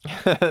pick?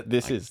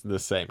 This is the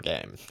same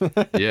game.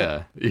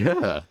 Yeah.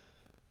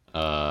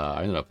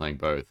 I ended up playing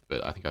both,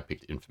 but I think I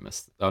picked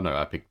Infamous. Oh no,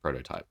 I picked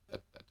Prototype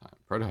at that time.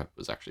 Prototype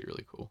was actually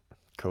really cool.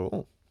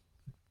 Cool.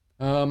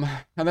 And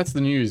that's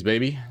the news,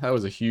 baby. That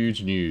was a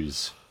huge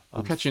news.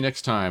 We'll catch you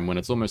next time when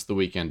it's almost the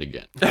weekend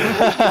again.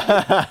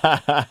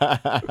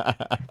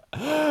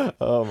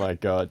 Oh my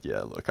god,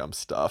 yeah, look, I'm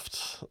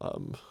stuffed.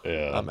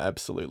 Yeah. I'm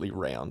absolutely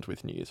round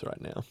with news right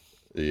now.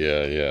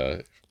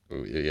 Yeah.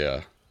 Ooh,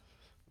 yeah.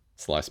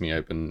 Slice me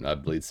open, I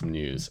bleed some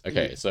news.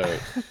 Okay, so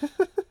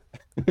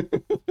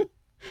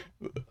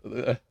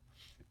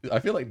I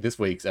feel like this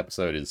week's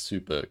episode is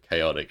super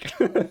chaotic.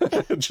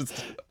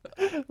 Just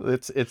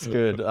It's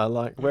good. I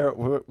like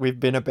we've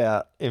been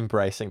about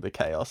embracing the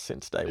chaos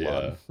since day Yeah.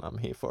 one. I'm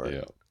here for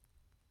it.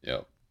 yeah.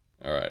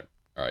 All right.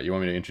 You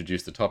want me to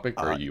introduce the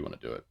topic, or you want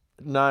to do it?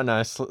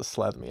 No,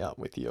 slather me up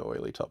with your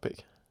oily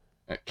topic.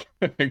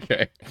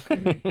 Okay.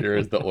 Here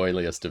is the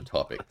oiliest of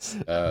topics.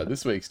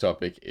 This week's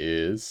topic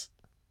is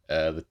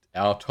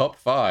our top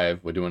 5.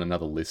 We're doing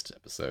another list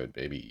episode,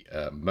 baby.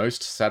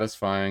 Most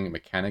satisfying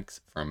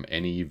mechanics from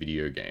any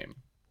video game.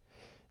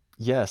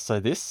 Yeah, so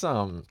this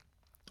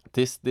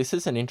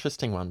is an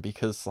interesting one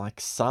because like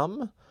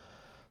some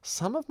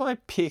of my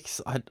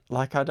picks I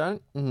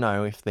don't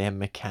know if they're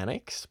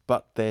mechanics,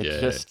 but they're Yeah,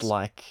 just it's-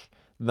 like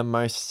the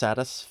most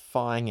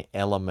satisfying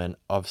element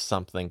of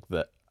something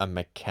that a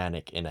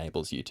mechanic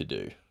enables you to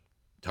do.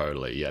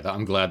 Totally. Yeah,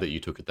 I'm glad that you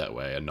took it that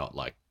way and not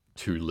like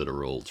too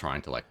literal,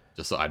 trying to like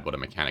decide what a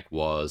mechanic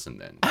was and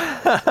then.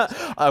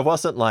 I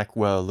wasn't like,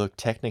 well, look,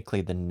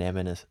 technically the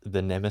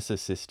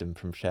Nemesis system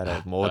from Shadow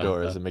of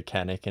Mordor is a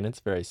mechanic and it's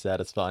very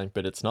satisfying,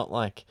 but it's not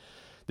like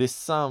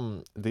this.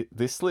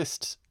 This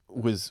list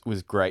was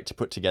great to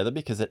put together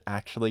because it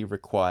actually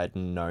required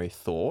no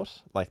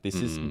thought. Like this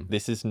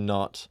is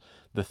not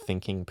the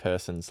thinking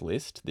person's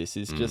list. This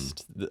is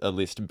just a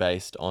list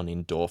based on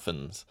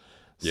endorphins.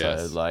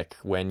 Yes. So, like,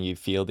 when you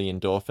feel the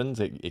endorphins,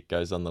 it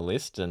goes on the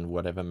list, and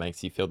whatever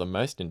makes you feel the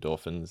most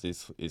endorphins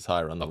is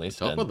higher on the list.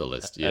 Top of the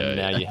list, yeah. And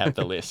now you have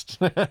the list.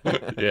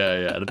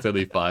 Yeah. And it's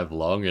only 5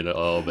 long, and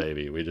oh,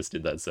 baby, we just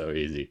did that so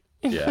easy.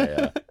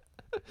 Yeah.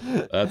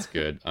 That's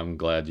good. I'm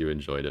glad you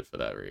enjoyed it for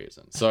that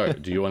reason. So,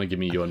 do you want to give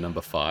me your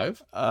number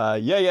 5?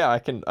 Yeah, I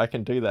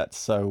can do that.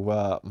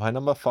 So, my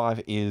number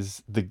 5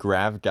 is the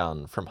grav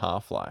gun from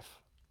Half-Life.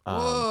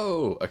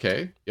 Whoa.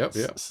 Okay.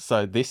 Yep.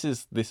 So this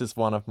is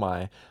one of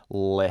my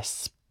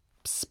less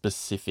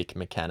specific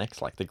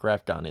mechanics. Like the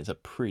grav gun is a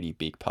pretty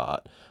big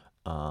part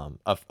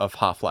of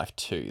Half-Life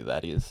 2,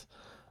 that is.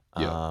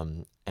 Yeah.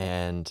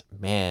 And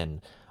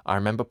man, I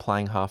remember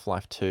playing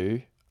Half-Life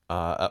 2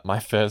 at my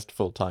first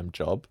full-time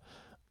job.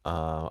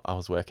 I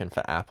was working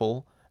for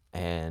Apple,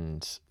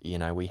 and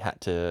we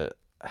had to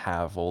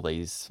have all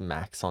these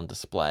Macs on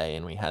display,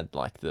 and we had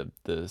like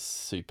the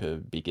super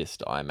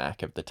biggest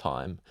iMac of the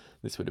time.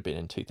 This would have been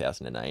in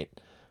 2008.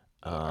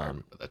 I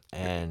remember that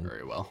and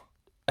very well.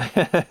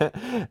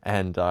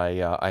 and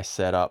I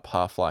set up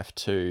Half-Life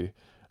 2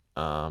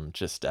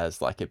 just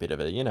as like a bit of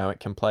a, it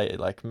can play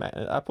like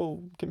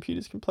Apple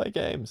computers can play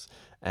games.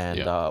 And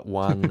Yeah.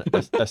 one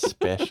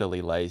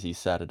especially lazy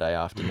Saturday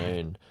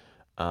afternoon,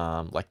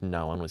 like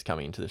no one was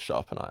coming into the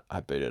shop, and I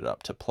booted it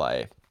up to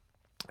play,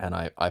 and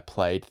I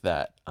played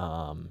that.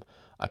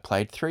 I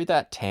played through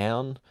that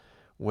town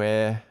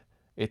where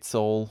it's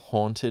all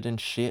haunted and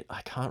shit.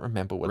 I can't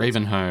remember what it's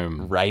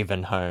Ravenholm.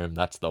 Ravenholm.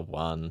 That's the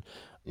one.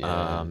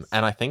 Yes.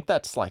 And I think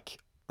that's like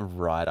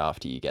right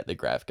after you get the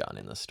grav gun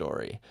in the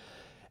story.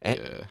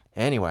 Yeah.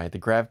 Anyway, the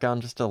grav gun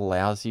just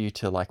allows you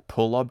to like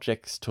pull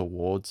objects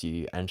towards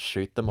you and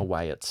shoot them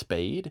away at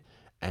speed,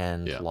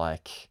 and Yeah.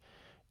 like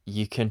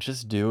you can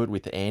just do it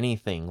with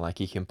anything. Like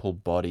you can pull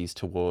bodies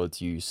towards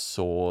you,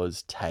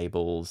 saws,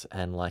 tables,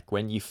 and like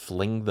when you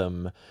fling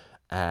them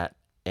at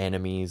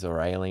enemies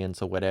or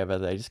aliens or whatever,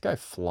 they just go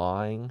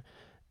flying.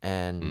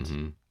 And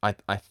Mm-hmm.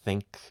 I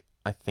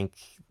think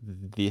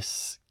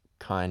this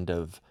kind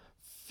of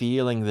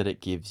feeling that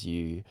it gives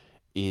you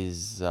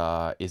is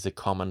a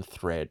common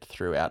thread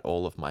throughout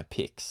all of my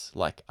picks.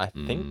 Like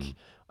Mm.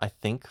 I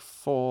think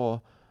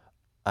for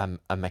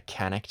a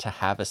mechanic to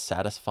have a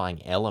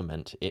satisfying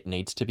element, it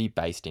needs to be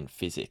based in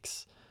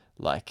physics.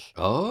 Like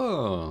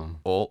Oh.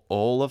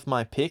 all of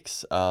my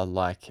picks are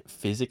like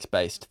physics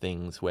based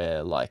things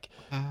where like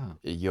Ah.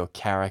 your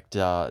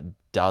character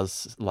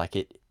does like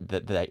it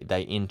that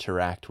they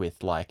interact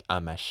with like a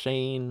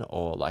machine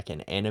or like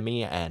an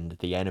enemy, and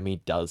the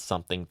enemy does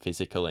something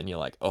physical and you're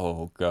like,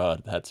 oh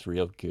god, that's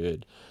real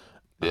good.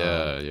 um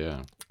Yeah.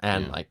 Yeah.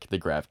 and Yeah. like the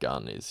grav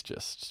gun is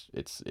just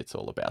it's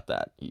all about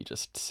that. You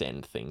just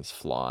send things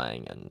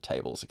flying and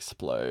tables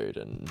explode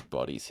and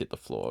bodies hit the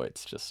floor.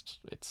 It's just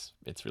it's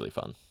really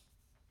fun.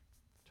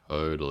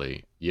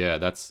 Totally. Yeah,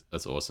 that's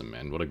awesome,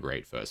 man. What a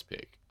great first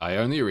pick. I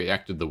only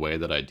reacted the way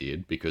that I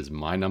did because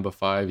my number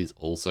 5 is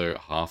also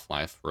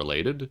Half-Life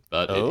related,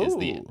 but Oh.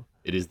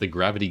 it is the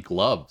gravity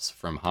gloves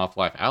from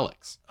Half-Life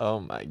Alyx, Oh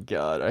my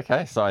god.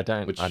 Okay, so I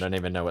which don't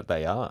even know what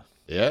they are.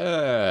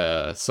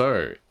 yeah,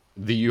 so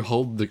you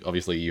hold the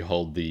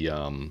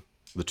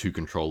two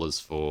controllers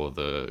for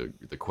the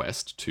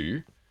Quest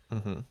 2.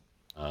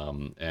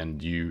 Mm-hmm.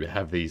 And you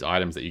have these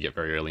items that you get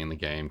very early in the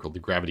game called the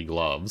gravity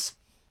gloves.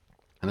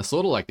 And they're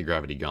sort of like the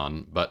gravity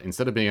gun, but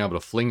instead of being able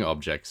to fling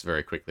objects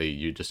very quickly,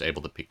 you're just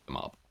able to pick them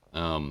up.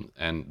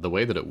 And the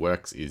way that it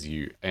works is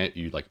you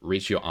like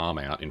reach your arm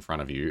out in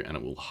front of you, and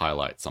it will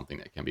highlight something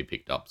that can be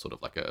picked up, sort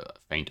of like a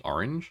faint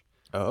orange.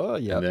 Oh,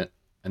 And yep.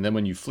 then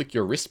when you flick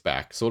your wrist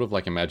back, sort of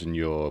like imagine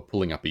you're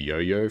pulling up a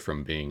yo-yo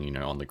from being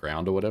on the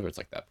ground or whatever. It's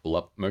like that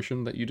pull-up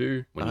motion that you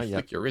do. When Oh, you yep.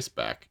 flick your wrist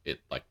back, it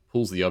like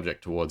pulls the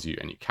object towards you,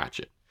 and you catch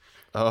it.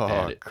 And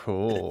Oh,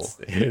 cool.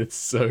 it's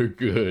so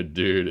good,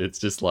 dude. It's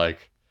just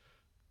like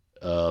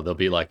there'll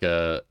be like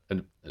a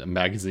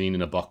magazine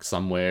in a box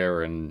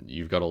somewhere, and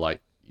you've got to like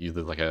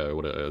either like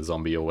a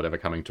zombie or whatever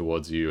coming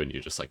towards you, and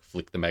you just like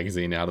flick the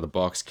magazine out of the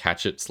box,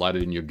 catch it, slide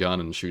it in your gun,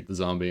 and shoot the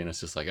zombie, and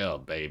it's just like, oh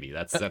baby,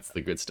 that's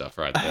the good stuff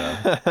right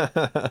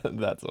there.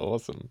 That's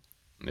awesome.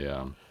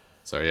 Yeah.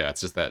 So yeah,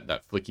 it's just that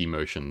flicky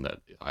motion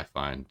that I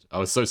find I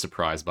was so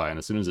surprised by, and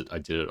as soon as I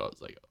did it, I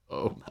was like,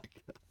 oh my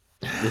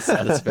god, the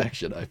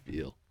satisfaction I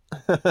feel.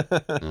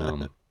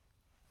 Um,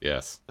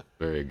 Yes,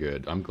 very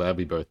good. I'm glad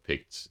we both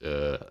picked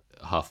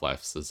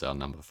Half-Life as our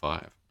number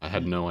 5. I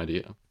had Y- no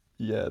idea.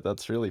 Yeah,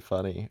 that's really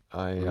funny.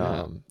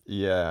 Yeah.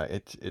 Yeah,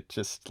 it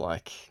just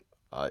like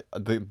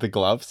the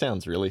glove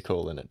sounds really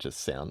cool, and it just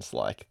sounds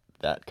like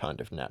that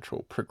kind of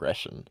natural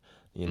progression.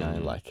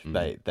 Mm-hmm. Like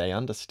Mm-hmm. they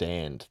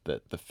understand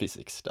that the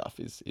physics stuff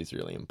is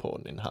really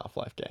important in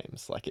Half-Life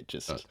games. Like it Oh,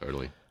 just,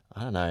 totally.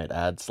 I don't know, it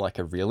adds like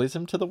a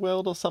realism to the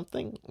world or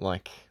something.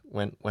 Like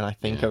when I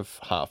think Yeah. of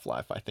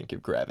Half-Life, I think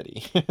of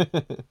gravity.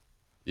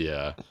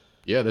 Yeah.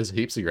 Yeah, there's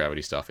heaps of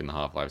gravity stuff in the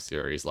Half-Life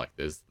series. Like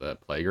there's the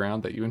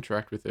playground that you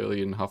interact with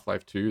early in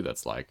Half-Life 2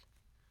 that's like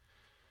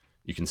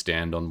you can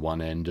stand on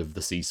one end of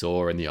the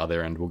seesaw and the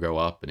other end will go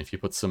up, and if you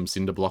put some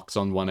cinder blocks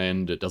on one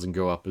end, it doesn't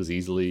go up as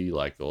easily,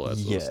 like all that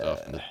sort of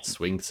stuff. And Yeah, the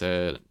swing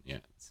set, yeah,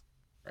 it's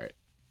great.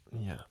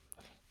 yeah.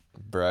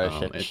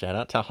 Bro, And shout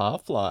out to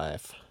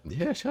Half-Life.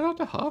 yeah, shout out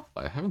to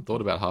Half-Life. I haven't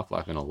thought about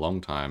Half-Life in a long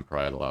time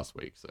prior to last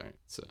week, so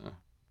it's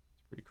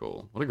pretty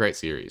cool. What a great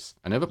series.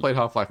 I never played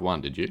Half-Life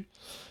 1, did you?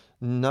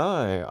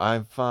 No,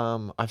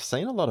 I've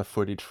seen a lot of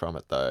footage from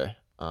it though.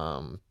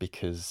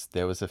 Because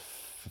there was a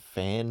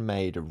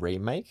fan-made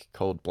remake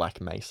called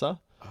Black Mesa.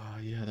 Oh,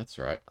 yeah, that's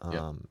right.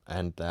 Yep.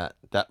 And that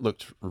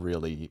looked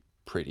really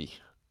pretty.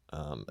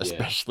 Yeah.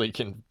 Especially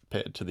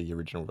compared to the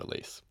original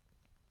release.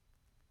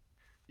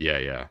 Yeah,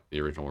 yeah.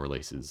 The original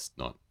release is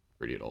not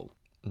pretty at all.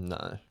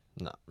 No,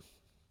 no.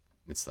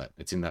 It's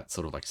in that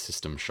sort of like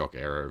System Shock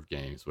era of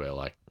games where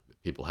like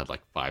people had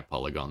like 5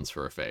 polygons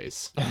for a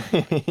face.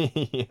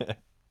 Yeah.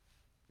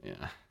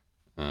 Yeah.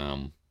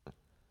 Um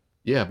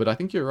yeah, but I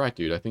think you're right,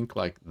 dude. I think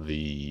like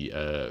the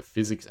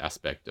physics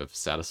aspect of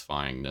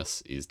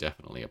satisfyingness is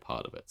definitely a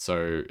part of it.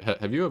 So,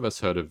 have you ever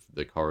heard of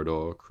the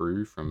Corridor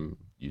crew from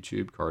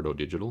YouTube, Corridor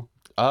Digital?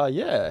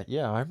 Yeah,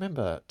 yeah. I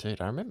remember, dude.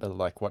 I remember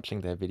like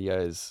watching their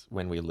videos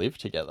when we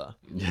lived together.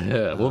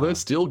 Yeah, well, they're Uh,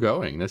 still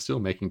going. They're still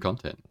making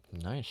content.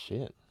 No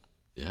shit.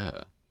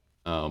 Yeah.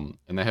 And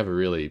they have a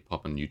really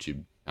poppin'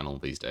 YouTube channel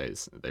these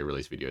days. They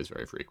release videos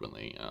very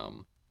frequently.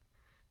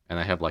 And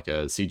they have like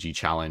a CG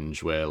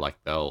challenge where like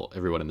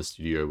everyone in the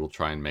studio will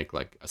try and make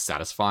like a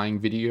satisfying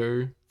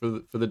video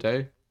for the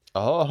day.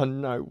 Oh,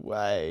 no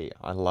way.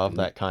 I love And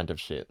that kind of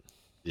shit.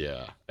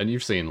 yeah, and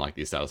you've seen like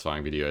these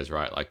satisfying videos,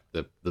 right? Like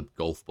the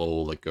golf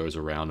ball that goes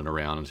around and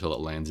around until it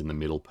lands in the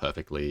middle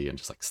perfectly and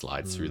just like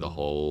slides through the Mm.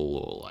 hole,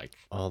 or like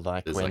Or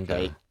like there's when like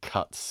they a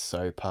cut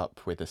soap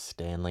up with a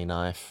Stanley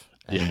knife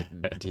and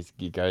yeah.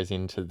 it goes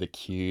into the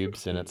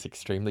cubes and it's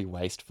extremely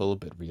wasteful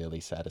but really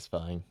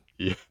satisfying.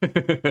 Yeah.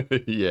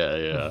 Yeah,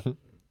 yeah.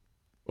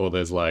 Or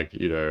there's like,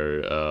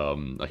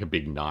 like a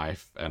big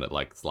knife and it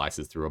like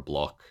slices through a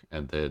block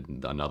and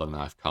then another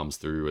knife comes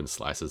through and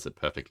slices it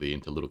perfectly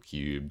into little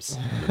cubes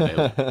and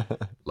then they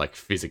like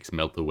physics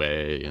melt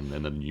away and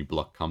then a new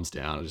block comes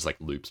down and just like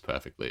loops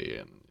perfectly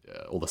and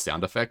all the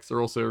sound effects are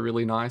also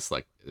really nice,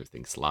 like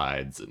everything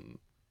slides and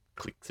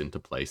clicks into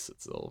place.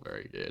 It's all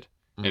very good.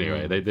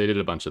 Anyway, Mm. they did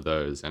a bunch of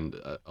those and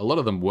a lot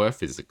of them were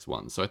physics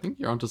ones, so I think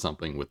you're onto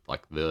something with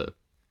like the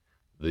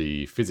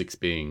physics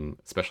being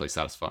especially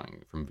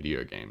satisfying from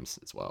video games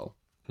as well.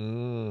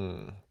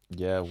 Mm.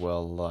 Yeah,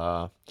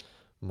 well,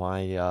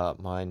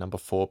 my number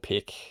four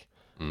pick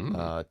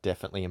Mm.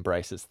 definitely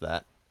embraces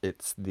that.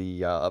 It's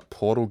the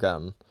portal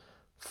gun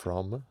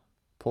from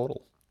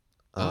Portal.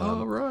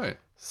 Oh, Um, right.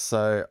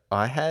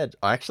 I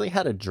actually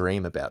had a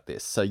dream about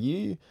this. So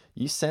you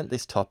sent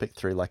this topic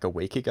through like a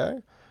week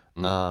ago,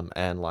 Mm.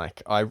 and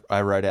like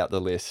I wrote out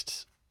the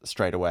list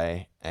straight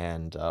away,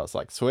 and I was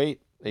like,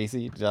 sweet,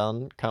 easy,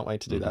 done. Can't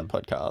wait to do that Hmm.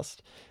 podcast.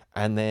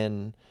 And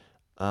then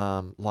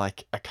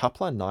like a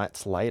couple of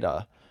nights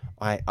later,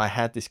 I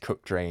had this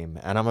cook dream,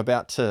 and I'm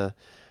about to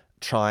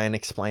try and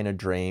explain a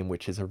dream,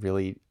 which is a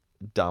really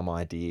dumb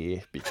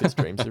idea because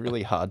dreams are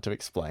really hard to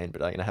explain,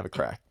 but I'm gonna have a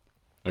crack.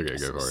 Okay,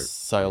 go for it.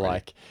 So I'm ready.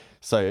 like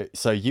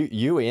so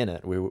you were in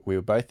it. We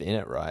were both in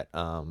it, right?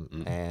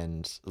 Mm.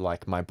 And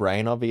like my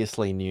brain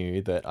obviously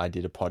knew that I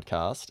did a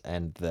podcast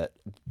and that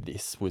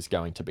this was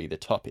going to be the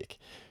topic.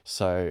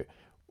 So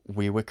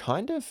we were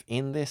kind of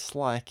in this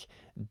like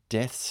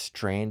Death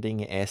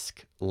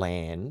Stranding-esque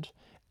land,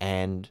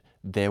 and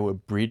there were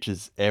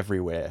bridges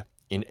everywhere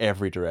in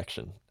every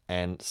direction.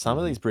 And some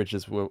of Hmm. these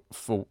bridges were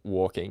for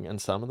walking, and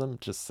some of them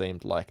just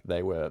seemed like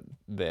they were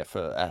there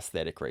for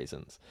aesthetic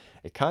reasons.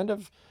 It kind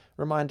of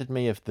reminded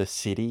me of the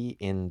city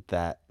in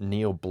that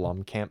Neil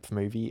Blomkamp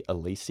movie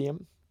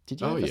Elysium.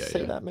 Did you Oh ever yeah, see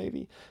yeah. that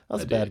movie? That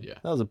was I a did, bad. yeah.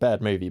 That was a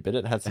bad movie, but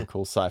it had some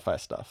cool sci-fi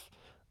stuff.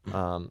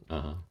 Um,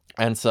 Uh-huh.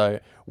 and so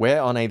we're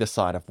on either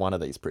side of one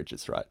of these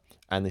bridges, right?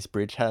 And this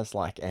bridge has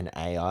like an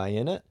AI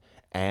in it,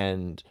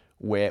 and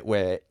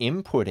we're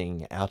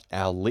inputting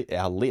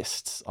our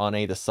lists on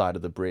either side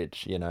of the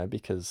bridge,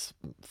 because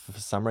for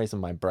some reason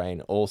my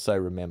brain also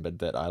remembered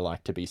that I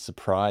like to be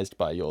surprised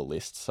by your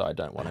lists, so I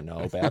don't want to know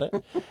about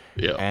it.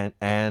 Yeah.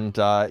 And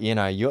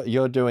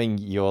you're doing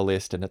your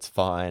list and it's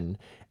fine,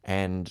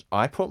 and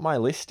I put my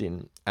list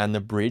in and the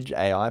bridge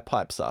AI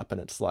pipes up and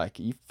it's like,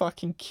 you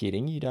fucking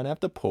kidding, you don't have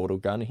the portal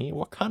gun here,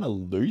 what kind of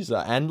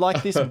loser? And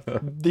like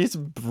this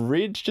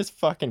bridge just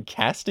fucking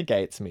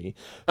castigates me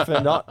for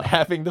not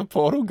having the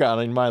portal gun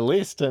in my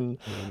list. And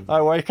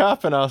I wake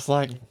up and I was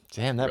like,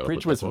 damn, that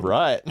Forgot to bridge put that was bottle.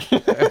 right.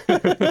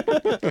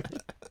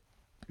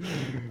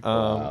 um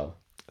Wow.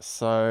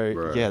 so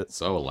Bro, yeah,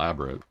 so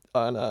elaborate.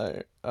 I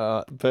know.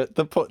 But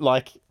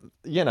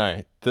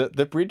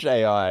the bridge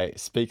AI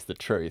speaks the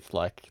truth.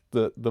 Like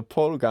the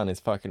portal gun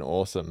is fucking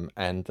awesome,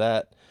 and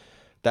that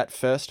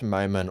first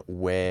moment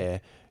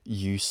where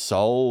you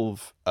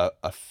solve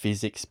a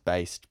physics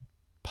based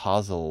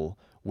puzzle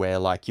where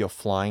like you're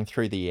flying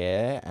through the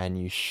air and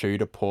you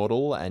shoot a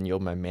portal and your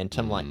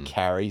momentum like Mm.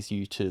 carries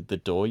you to the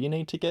door you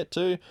need to get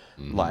to,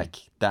 Hmm.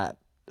 like that.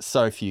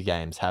 So few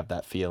games have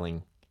that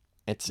feeling.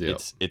 it's Yep.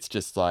 it's it's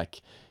just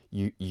like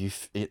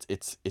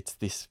it's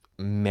this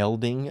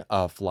melding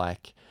of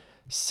like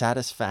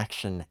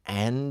satisfaction,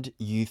 and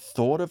you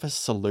thought of a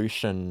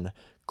solution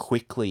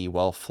quickly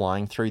while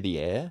flying through the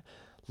air.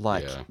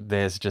 Like Yeah.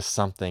 there's just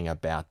something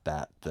about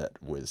that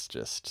was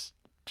just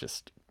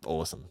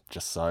awesome,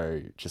 just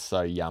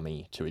so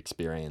yummy to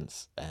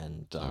experience.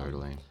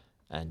 Totally.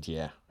 And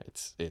yeah,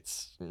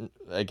 it's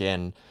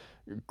again,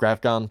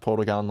 grav gun,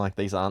 portal gun, like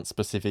these aren't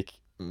specific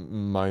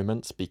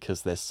moments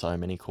because there's so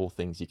many cool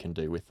things you can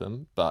do with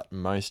them, but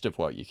most of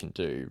what you can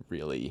do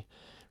really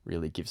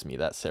gives me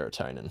that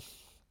serotonin.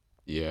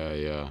 Yeah,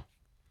 yeah.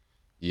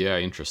 Yeah,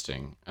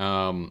 interesting.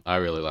 I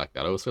really like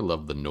that. I also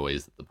love the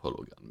noise that the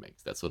portal gun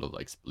makes. That sort of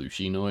like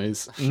splooshy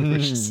noise,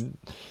 which is Mm,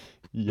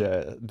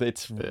 yeah,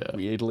 it's yeah.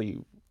 weirdly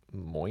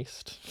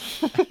moist.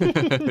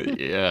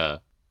 Yeah.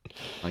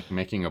 Like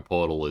making a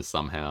portal is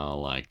somehow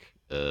like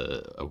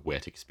a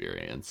wet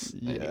experience.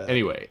 Yeah.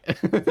 Anyway,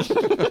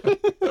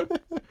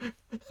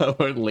 I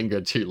won't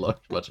linger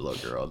much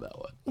longer on that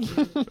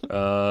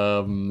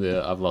one.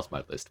 Yeah, I've lost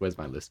my list. Where's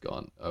my list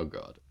gone? Oh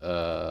god.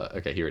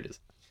 Okay, here it is.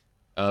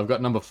 I've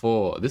got number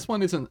four. This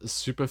one isn't a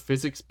super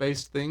physics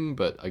based thing,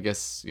 but I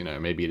guess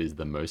maybe it is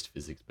the most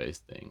physics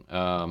based thing.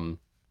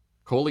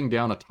 calling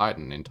down a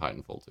Titan in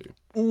Titanfall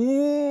 2.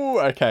 Ooh,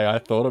 okay, I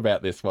thought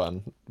about this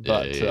one, Yeah,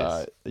 but it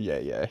is.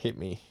 yeah, hit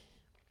me.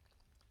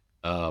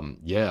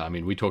 Yeah, I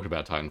mean, we talked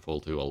about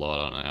Titanfall 2 a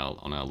lot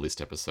on our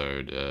list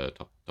episode,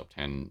 top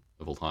 10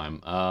 of all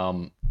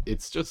time.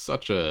 It's just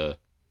such a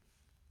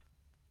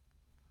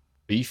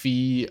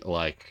beefy,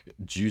 like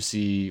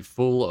juicy,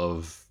 full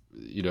of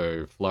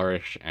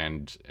flourish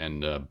and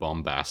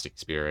bombast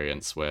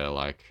experience where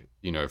like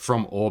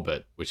from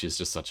orbit, which is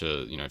just such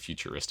a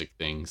futuristic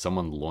thing.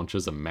 Someone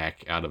launches a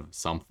mech out of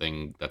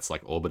something that's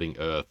like orbiting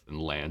Earth and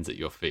lands at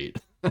your feet.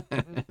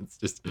 It's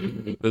just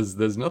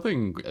there's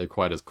nothing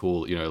quite as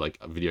cool. Like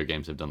video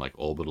games have done like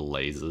orbital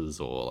lasers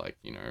or like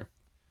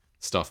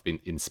stuff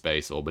in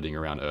space orbiting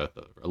around Earth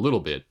a little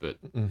bit, but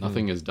Hmm.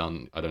 nothing is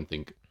done, I don't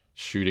think,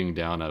 shooting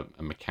down a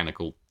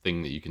mechanical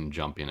thing that you can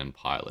jump in and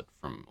pilot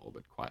from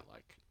orbit quite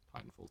like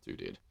Titanfall 2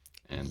 did.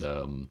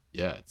 And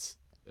yeah,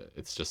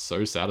 it's just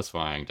so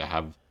satisfying to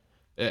have,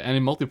 and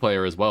in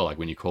multiplayer as well. Like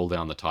when you call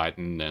down the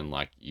Titan and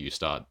like you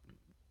start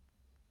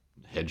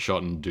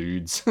headshotting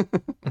dudes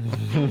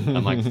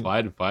and like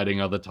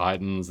fighting other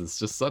Titans. It's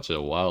just such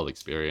a wild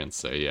experience.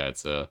 So yeah,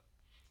 it's a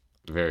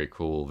very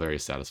cool, very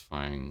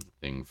satisfying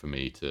thing for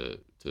me to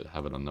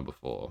have it on number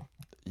 4.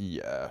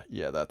 Yeah,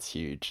 yeah, that's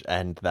huge.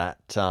 And that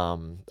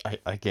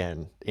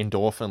again,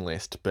 endorphin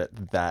list,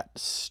 but that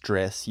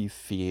stress you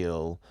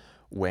feel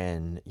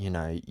when,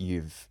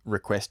 you've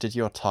requested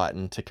your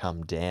Titan to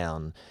come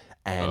down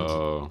and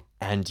Oh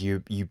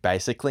you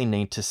basically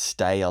need to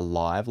stay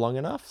alive long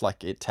enough.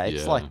 Like it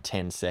takes like yeah,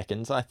 10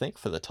 seconds, I think,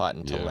 for the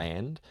Titan to yeah.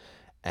 land.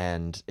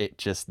 And it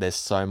just there's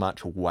so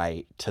much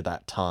weight to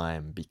that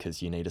time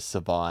because you need to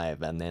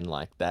survive, and then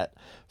like that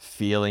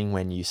feeling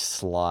when you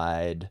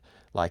slide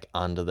like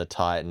under the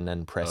Titan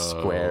and press Oh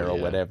square or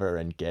yeah, whatever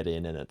and get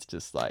in, and it's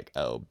just like,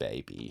 oh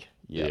baby.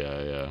 Yep.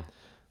 yeah, yeah,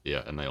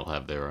 yeah. And they'll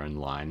have their own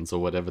lines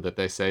or whatever that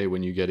they say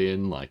when you get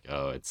in. Like,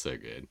 oh, it's so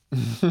good.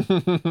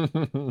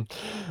 Yeah.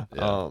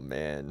 Oh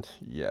man,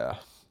 yeah,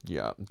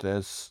 yeah.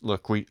 There's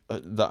look, we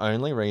the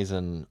only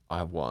reason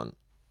I want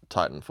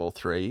Titanfall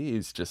 3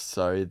 is just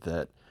so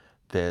that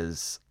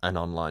there's an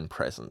online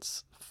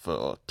presence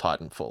for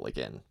Titanfall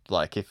again.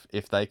 Like if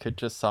they could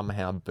just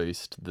somehow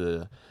boost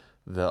the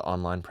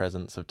online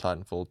presence of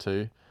Titanfall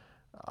 2,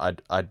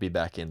 I'd be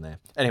back in there.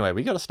 Anyway,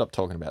 we got to stop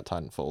talking about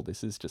Titanfall.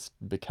 This is just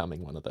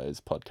becoming one of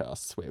those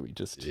podcasts where we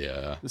just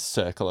Yeah.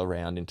 circle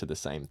around into the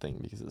same thing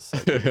because it's so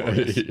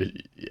glorious.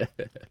 Yeah.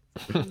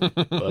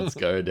 Let's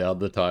go down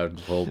the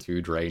Titanfall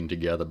 2 drain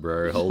together,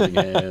 bro. Holding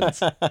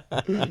hands.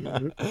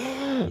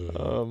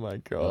 Oh my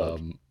god.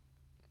 um.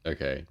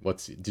 Okay.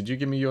 Did you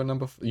give me your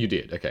number? You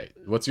did. Okay.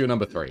 What's your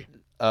number 3?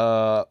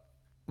 Uh,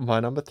 my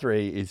number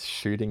 3 is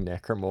shooting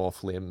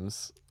necromorph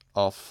limbs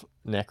off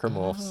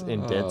necromorphs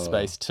in Dead Oh.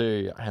 Space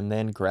 2 and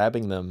then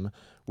grabbing them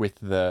with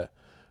the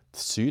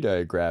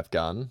pseudo grav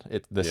gun,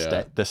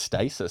 Yeah. the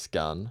stasis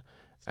gun,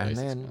 and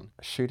Stasis then gun.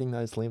 shooting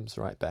those limbs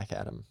right back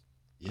at them.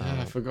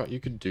 Yeah, I forgot you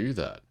could do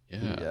that.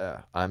 Yeah.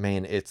 Yeah, I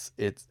mean it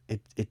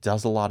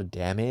does a lot of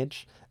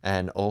damage,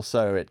 and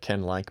also it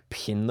can like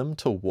pin them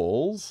to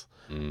walls,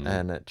 Mm.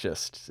 and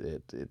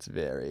it's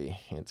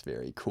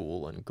very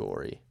cool and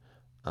gory.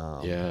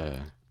 Um,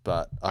 Yeah.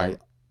 but I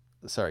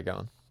sorry,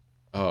 go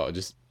on.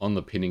 just on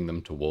the pinning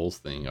them to walls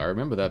thing. I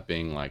remember that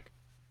being like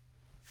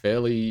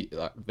fairly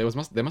there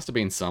must have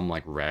been some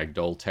like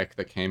ragdoll tech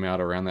that came out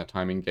around that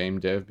time in game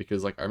dev,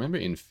 because like I remember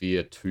in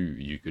Fear 2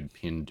 you could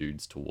pin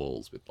dudes to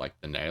walls with like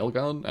the nail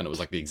gun and it was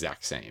like the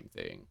exact same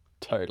thing.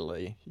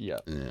 Totally.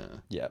 Yep. Yeah.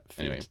 Yep.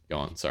 Anyway, go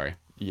on. Sorry.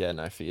 Yeah,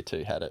 no, Fear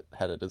 2 had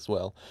it as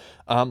well.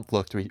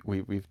 Look,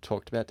 we've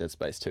talked about Dead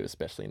Space 2,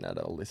 especially in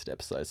that old list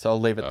episode, so I'll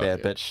leave it there.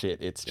 Okay. But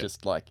shit, it's Yep.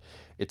 just like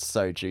it's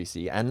so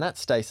juicy, and that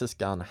stasis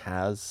gun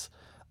has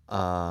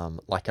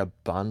like a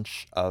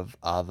bunch of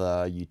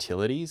other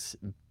utilities,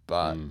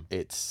 but Mm.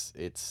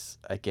 it's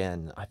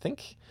again, I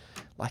think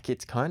like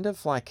it's kind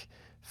of like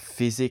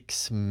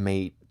physics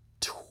meet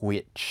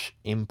Twitch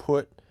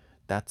input.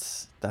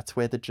 That's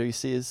where the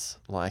juice is.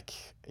 Like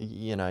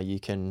you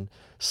can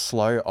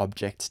slow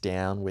objects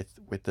down with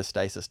the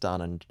stasis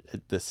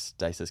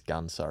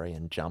gun, sorry,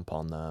 and jump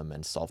on them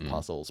and solve Mm.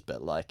 puzzles.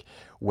 But like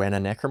when a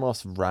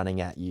necromorph's running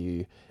at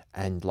you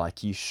and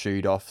like you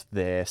shoot off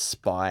their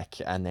spike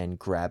and then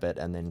grab it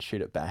and then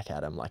shoot it back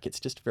at them, like it's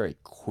just very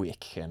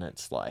quick, and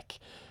it's like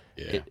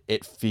Yeah.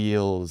 it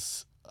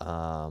feels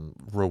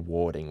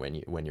rewarding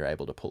when you're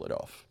able to pull it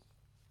off.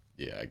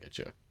 Yeah, I get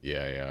you.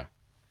 Yeah, yeah.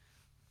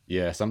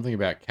 Yeah, something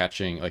about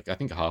catching, like I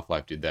think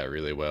Half-Life did that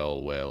really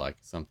well, where like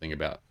something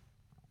about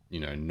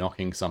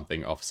knocking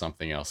something off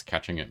something else,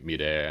 catching it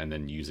midair, and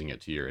then using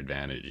it to your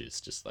advantage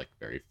is just like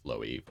very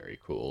flowy, very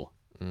cool.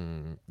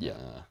 Yeah,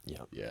 Uh,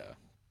 yeah. yeah,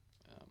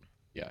 um,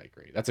 yeah, I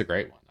agree. That's a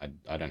great one.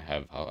 I don't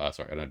have,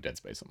 sorry, I don't have Dead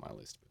Space on my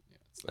list, but yeah,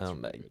 that's Oh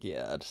my really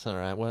god. All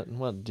right.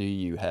 What do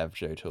you have,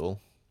 Joe Tool?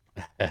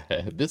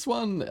 good. This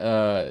one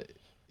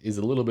is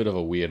a little bit of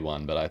a weird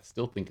one, but I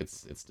still think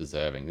it's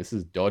deserving. This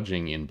is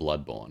dodging in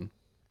Bloodborne.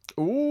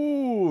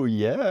 Ooh,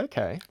 yeah,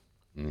 okay.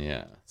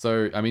 Yeah.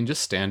 So, I mean,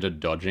 just standard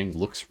dodging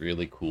looks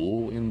really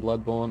cool in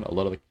Bloodborne. A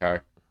lot of the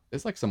characters,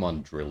 there's like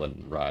someone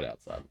drilling right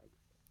outside.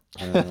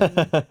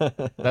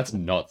 That's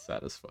not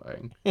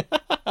satisfying.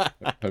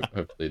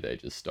 Hopefully they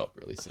just stop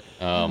really soon.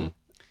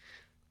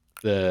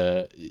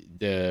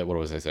 The what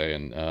was I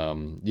saying?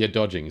 Yeah,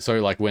 dodging. So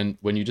like when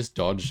you just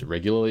dodge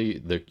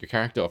regularly, your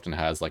character often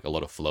has like a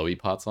lot of flowy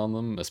parts on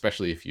them,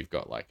 especially if you've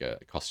got like a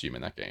costume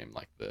in that game,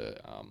 like the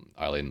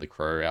Eileen the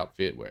Crow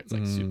outfit, where it's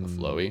like super Mm,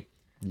 flowy.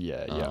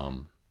 yeah, yeah.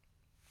 Um,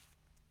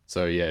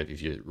 so yeah,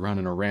 if you're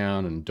running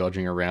around and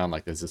dodging around,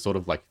 like there's a sort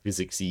of like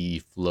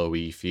physicsy,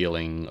 flowy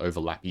feeling,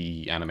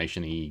 overlappy,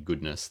 animation-y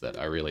goodness that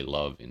I really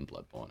love in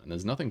Bloodborne. And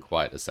there's nothing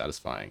quite as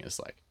satisfying as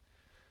like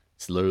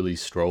slowly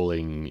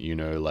strolling,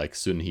 like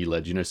Sun He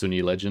Legend. You know Sun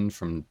He Legend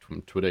from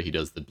Twitter? He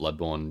does the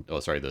Bloodborne,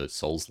 oh sorry, the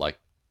Souls like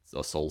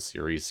or Soul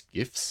series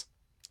gifs.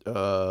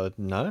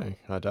 No,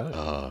 I don't.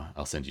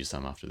 I'll send you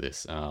some after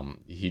this.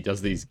 He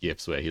does these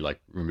gifs where he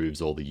like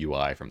removes all the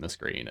UI from the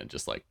screen and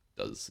just like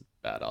does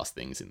badass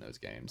things in those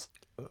games.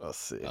 Oh,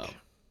 sick.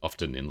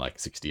 Often in like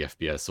 60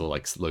 FPS or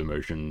like slow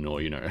motion, or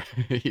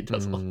he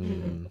does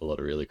Mm, a lot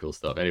of really cool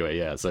stuff. Anyway,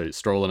 yeah. So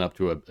strolling up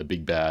to a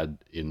big bad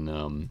in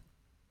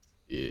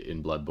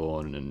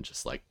Bloodborne and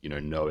just like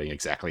knowing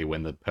exactly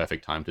when the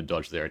perfect time to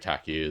dodge their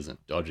attack is and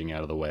dodging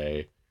out of the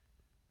way.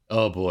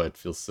 Oh boy, it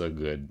feels so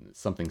good.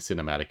 Something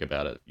cinematic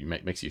about it.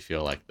 Makes you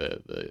feel like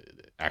the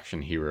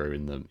action hero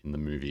in the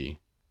movie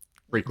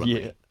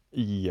yeah, frequently.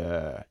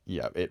 yeah,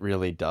 yeah. It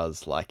really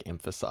does like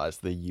emphasize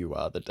the you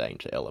are the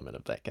danger element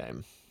of that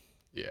game.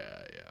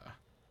 Yeah, yeah,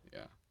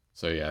 yeah.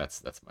 So yeah,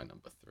 that's my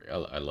number three. I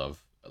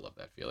love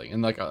that feeling.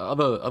 And like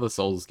other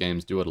Souls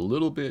games do it a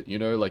little bit,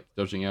 like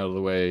dodging out of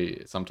the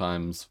way.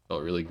 Sometimes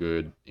felt really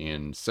good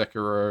in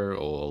Sekiro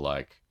or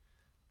like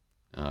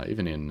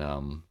even in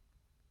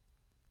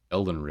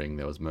Elden Ring.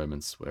 There was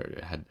moments where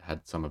it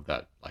had some of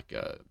that, like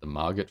the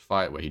Margit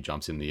fight where he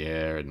jumps in the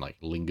air and like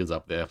lingers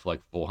up there for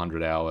like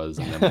 400 hours,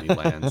 and then when he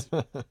lands,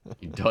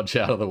 you dodge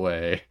out of the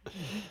way.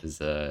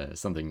 There's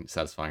something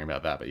satisfying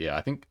about that. But yeah,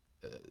 I think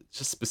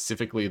just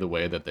specifically the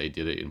way that they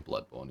did it in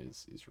Bloodborne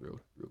is real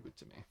good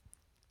to me.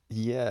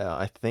 Yeah,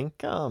 I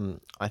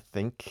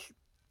think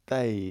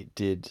they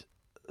did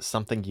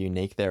something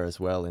unique there as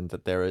well in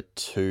that there are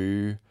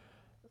two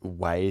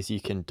ways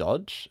you can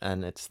dodge,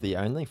 and it's the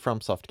only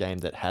FromSoft game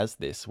that has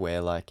this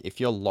where like if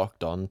you're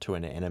locked on to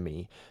an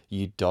enemy,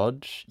 you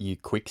dodge, you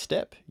quick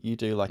step, you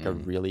do like a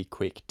Mm, really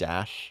quick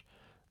dash,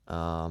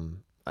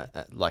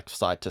 like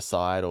side to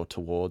side or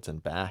towards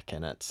and back,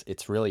 and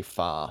it's really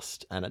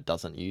fast and it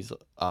doesn't use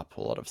up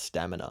a lot of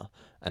stamina,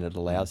 and it mm,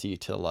 allows you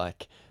to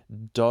like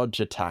dodge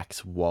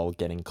attacks while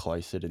getting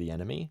closer to the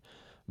enemy.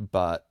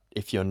 But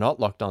if you're not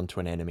locked onto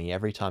an enemy,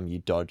 every time you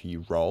dodge,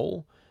 you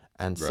roll.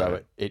 And so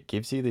right. it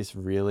gives you this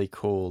really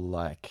cool,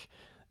 like,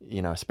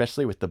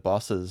 especially with the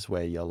bosses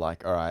where you're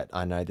like, all right,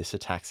 I know this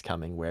attack's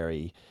coming where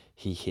he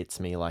hits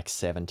me like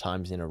 7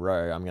 times in a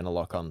row. I'm going to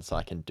lock on so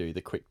I can do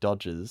the quick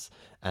dodges.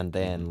 And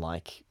Hmm. then,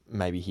 like,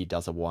 maybe he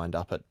does a wind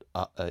up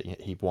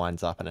he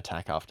winds up an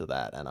attack after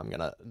that. And I'm going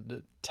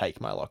to take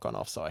my lock on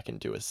off so I can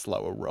do a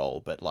slower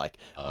roll. But, like,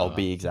 I'll Uh,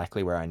 be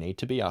exactly where I need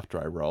to be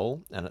after I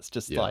roll. And it's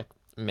just yeah, like,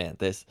 man,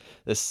 there's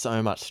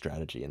so much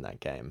strategy in that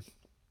game.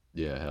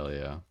 yeah, hell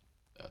yeah,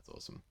 that's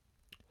awesome.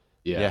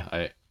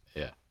 Yeah.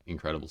 Yeah,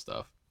 incredible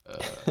stuff.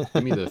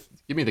 Give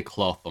me the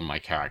cloth on my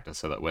character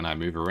so that when I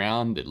move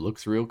around, it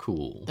looks real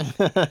cool.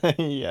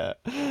 Yeah,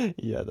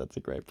 yeah, that's a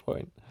great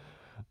point.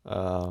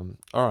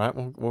 All right,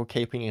 well,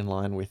 keeping in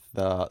line with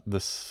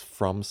this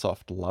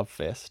FromSoft Love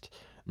Fest,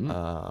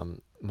 Mm.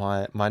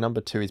 my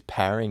number two is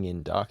parrying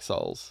in Dark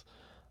Souls.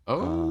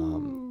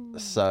 Oh,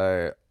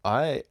 So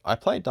I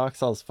played Dark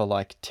Souls for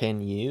like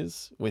 10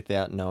 years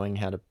without knowing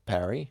how to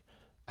parry.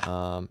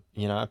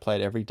 I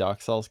played every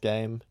Dark Souls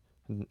game,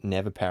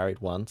 never parried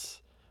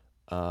once.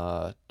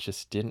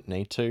 Just didn't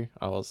need to.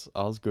 I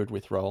was good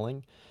with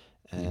rolling,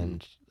 hmm,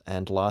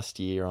 and last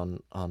year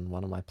on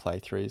one of my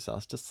playthroughs, I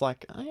was just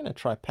like, I'm gonna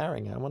try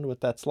parrying. I wonder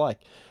what that's like,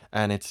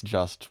 and it's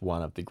just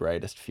one of the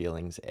greatest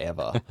feelings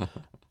ever.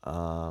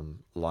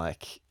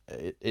 Like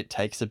it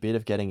takes a bit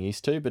of getting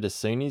used to, but as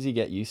soon as you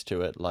get used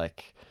to it,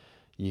 like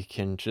you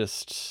can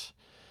just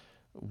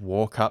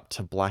walk up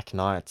to Black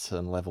Knights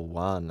and level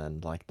one,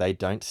 and like they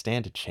don't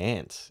stand a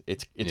chance.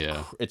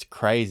 yeah, It's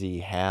crazy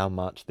how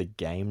much the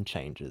game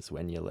changes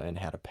when you learn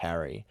how to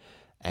parry,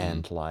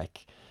 mm, and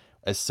like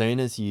as soon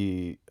as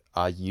you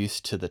are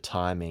used to the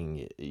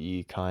timing,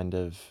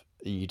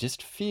 you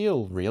just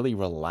feel really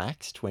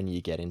relaxed when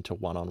you get into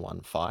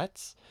one-on-one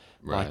fights.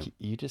 right, Like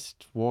you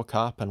just walk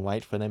up and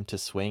wait for them to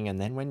swing, and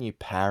then when you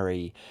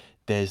parry,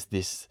 there's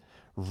this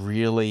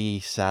really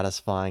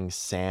satisfying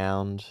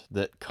sound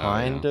that oh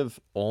yeah, kind of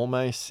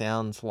almost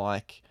sounds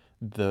like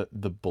the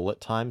bullet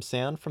time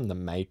sound from the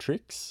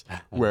Matrix,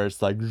 where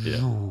it's like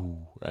yeah,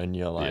 "Zhoo," and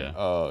you're like, yeah.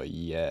 oh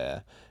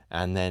yeah,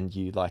 and then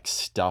you like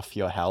stuff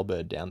your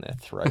halberd down their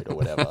throat or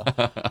whatever,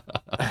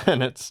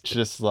 and it's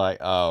just like,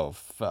 oh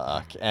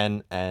fuck,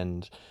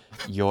 and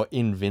you're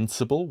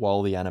invincible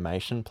while the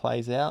animation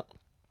plays out.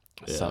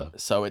 So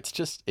Yeah, it's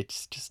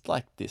just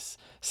like this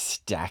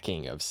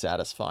stacking of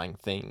satisfying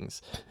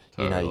things.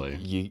 You know, totally.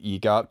 you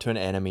go up to an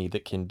enemy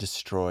that can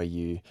destroy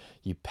you,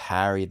 you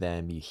parry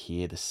them, you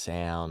hear the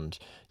sound,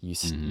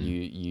 Mm-hmm.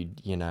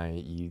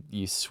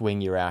 you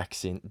swing your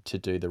axe in to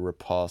do the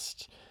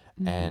riposte,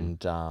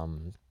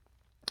 Mm-hmm.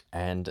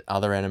 and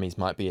other enemies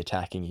might be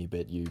attacking you,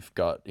 but you've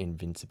got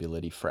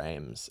invincibility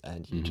frames,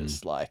 and you Mm-hmm.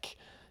 just like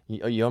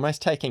you're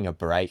almost taking a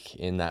break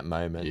in that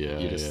moment. Yeah,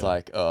 You're just yeah.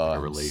 like, oh, Like a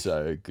I'm relief.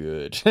 so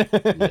good.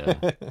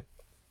 Yeah.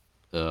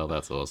 Oh,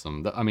 that's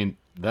awesome. I mean,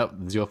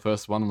 that's your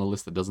first one on the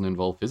list that doesn't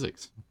involve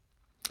physics.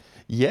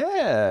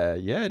 Yeah,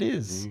 yeah, it There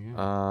is. you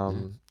go.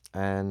 Yeah.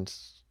 And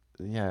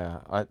yeah,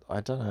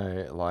 I don't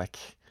know, like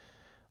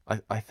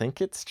I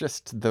think it's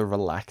just the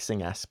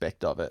relaxing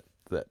aspect of it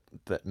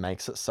that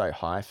makes it so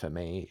high for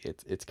me.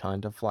 It's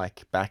kind of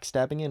like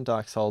backstabbing in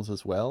Dark Souls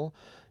as well.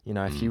 You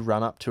know, if Mm. you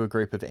run up to a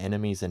group of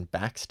enemies and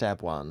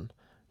backstab one,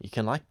 you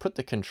can like put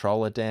the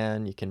controller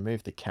down, you can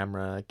move the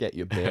camera, get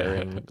your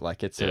bearing.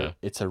 Like Yeah.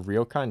 it's a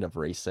real kind of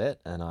reset,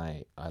 and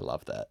I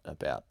love that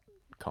about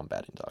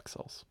combat in Dark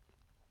Souls.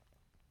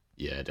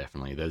 Yeah,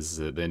 definitely.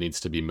 There needs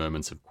to be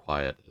moments of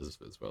quiet as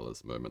well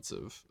as moments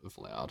of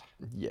loud.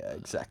 Yeah, Uh,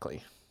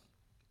 exactly.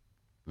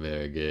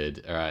 Very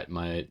good. All right,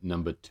 my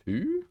number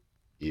two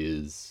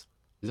is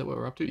that what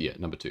we're up to? Yeah,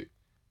 number two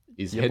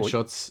is Yeah, boy.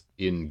 headshots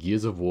in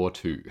Gears of War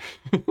 2.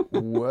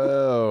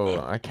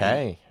 Whoa.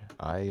 Okay.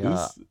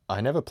 this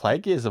I never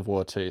played Gears of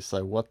War 2,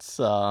 so what's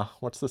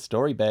the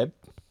story, babe?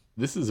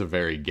 this is a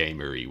very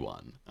gamery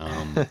one.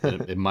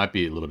 It might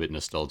be a little bit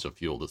nostalgia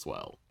fueled as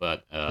well,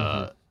 but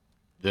Hmm.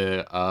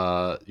 there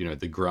are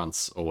the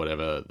grunts or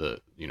whatever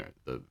the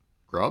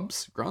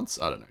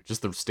grunts. I don't know,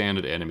 just the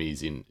standard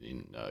enemies in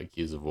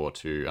Gears of War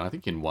 2, and I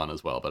think in 1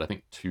 as well. But I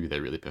think 2 they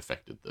really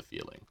perfected the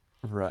feeling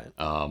Right.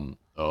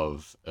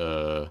 of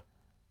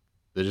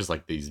they're just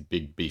like these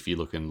big beefy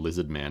looking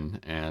lizard men,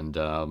 and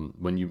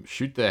when you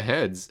shoot their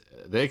heads,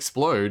 they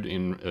explode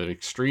in an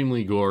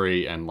extremely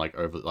gory and like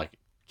over like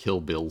Kill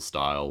Bill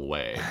style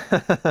way,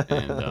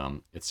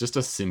 and it's just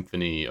a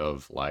symphony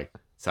of like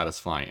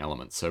satisfying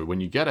elements. So when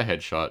you get a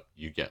headshot,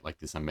 you get like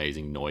this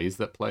amazing noise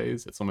that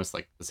plays. It's almost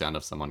like the sound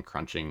of someone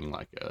crunching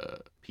like a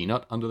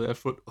peanut under their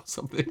foot or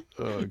something.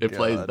 Oh It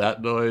plays God.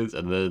 that noise,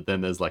 and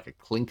then there's like a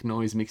clink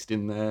noise mixed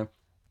in there,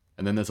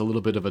 and then there's a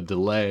little bit of a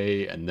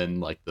delay, and then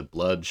like the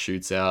blood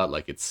shoots out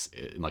like it's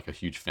in like a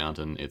huge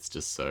fountain. It's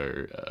just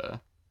so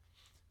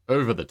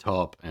over the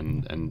top,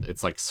 and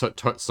it's like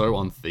so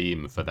on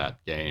theme for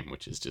that game,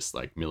 which is just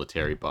like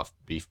military buff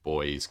beef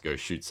boys go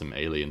shoot some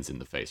aliens in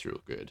the face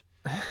real good.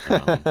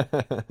 Um,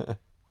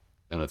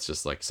 and it's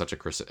just like such a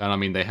and I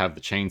mean they have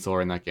the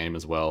chainsaw in that game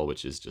as well,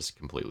 which is just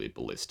completely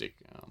ballistic.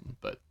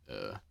 But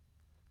the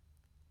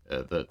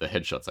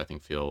headshots I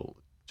think feel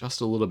just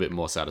a little bit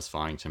more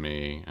satisfying to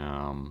me.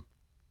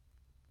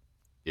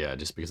 Yeah,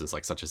 just because it's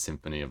like such a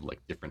symphony of like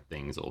different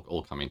things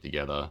all coming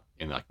together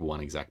in like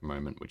one exact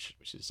moment, which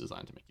is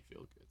designed to make you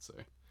feel good. So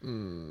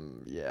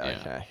Yeah, yeah,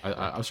 okay. I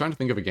Okay. was trying to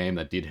think of a game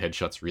that did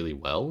headshots really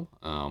well.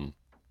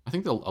 I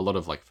think a lot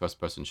of like first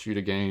person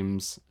shooter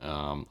games,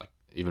 like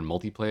even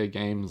multiplayer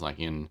games, like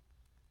in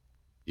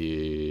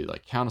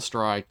like Counter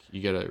Strike,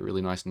 you get a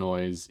really nice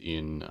noise.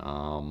 In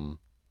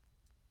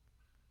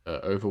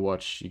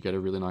Overwatch, you get a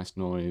really nice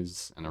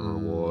noise and a Mm,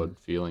 reward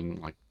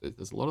feeling. Like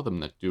there's a lot of them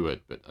that do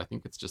it, but I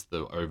think it's just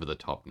the over the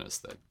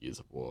topness that Gears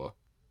of War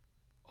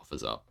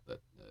offers up that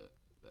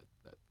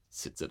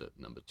sits it at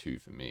number two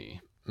for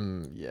me.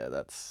 yeah,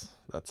 that's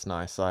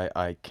nice.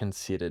 I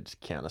considered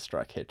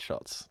Counter-Strike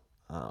headshots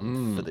for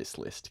Mm. this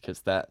list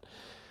because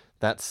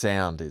that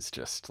sound is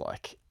just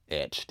like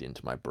etched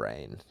into my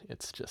brain.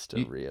 It's just a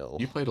You real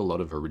you played a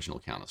lot of original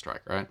Counter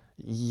Strike, right?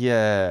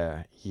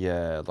 Yeah,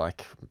 yeah,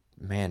 like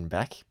man,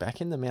 back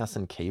in the mouse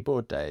and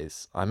keyboard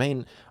days. I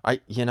mean, I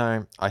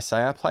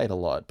say I played a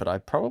lot, but I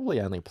probably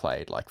only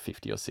played like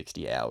 50 or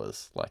 60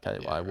 hours. Like Yeah,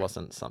 I right.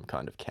 wasn't some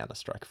kind of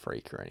Counter-Strike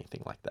freak or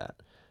anything like that.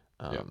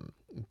 Yeah,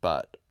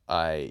 But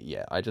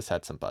I just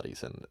had some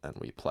buddies and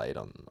we played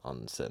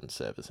on certain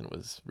servers and it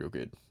was real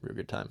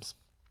good times.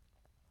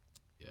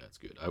 yeah, it's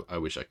good. I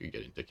wish I could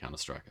get into Counter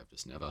Strike. I've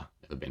just never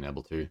been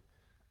able to.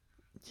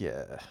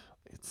 Yeah,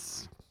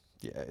 it's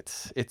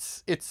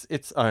it's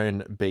its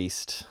own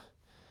beast.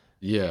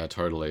 Yeah,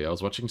 totally. I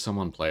was watching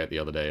someone play it the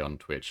other day on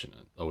Twitch, and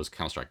it was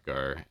Counter Strike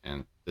Go,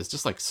 and there's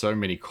just like so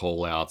many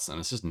call outs, and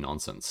it's just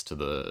nonsense to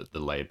the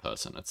lay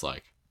person. It's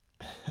like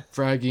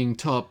fragging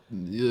top,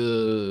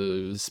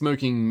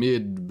 smoking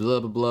mid, blah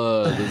blah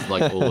blah. There's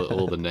like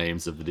all the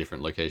names of the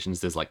different locations.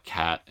 There's like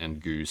cat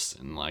and goose,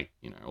 and like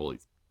all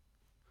these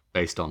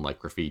based on like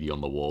graffiti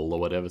on the wall or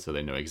whatever, so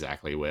they know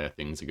exactly where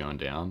things are going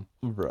down.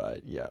 Right,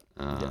 yeah.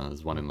 Yeah.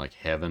 There's one in like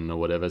heaven or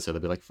whatever, so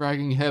they'll be like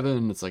fragging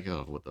heaven. It's like,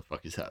 oh, what the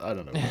fuck is that? I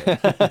don't know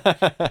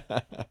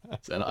where.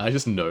 And I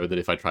just know that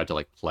if I tried to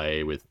like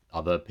play with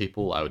other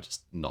people, I would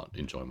just not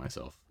enjoy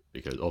myself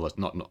because, or like,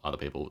 not other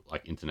people,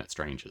 like internet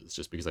strangers,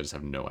 just because I just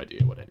have no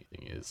idea what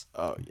anything is.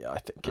 Oh yeah, I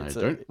think I it's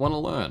don't want to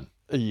learn.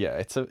 Yeah,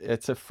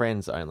 it's a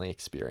friends only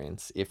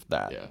experience, if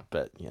that. Yeah.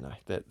 But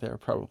there are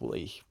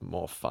probably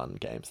more fun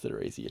games that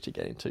are easier to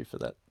get into for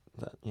that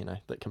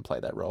can play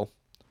that role.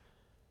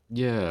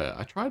 Yeah,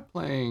 I tried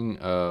playing.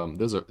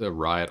 There's a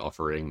Riot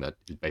offering that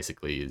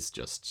basically is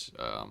just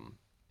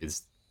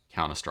is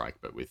Counter Strike,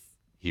 but with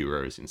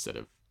heroes instead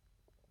of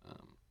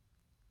um,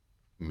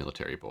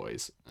 military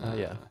boys. Oh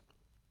yeah,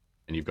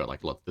 And you've got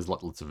like there's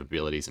lots of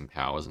abilities and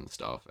powers and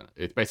stuff, and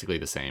it's basically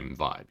the same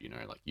vibe.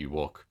 Like you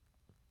walk,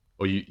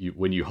 or you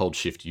when you hold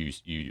shift, you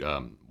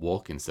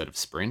walk instead of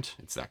sprint.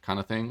 It's that kind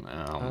of thing.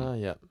 oh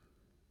yeah,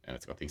 And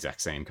it's got the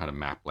exact same kind of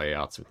map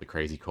layouts with the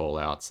crazy call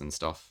outs and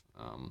stuff.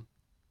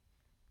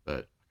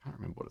 But I can't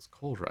remember what it's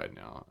called right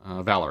now.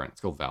 Valorant.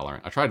 It's called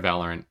Valorant. I tried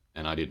Valorant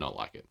and I did not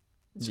like it.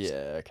 It's just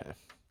yeah. Okay.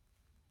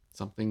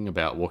 something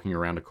about walking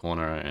around a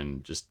corner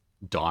and just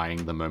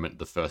dying the moment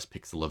the first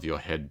pixel of your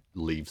head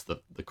leaves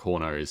the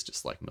corner is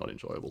just like not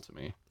enjoyable to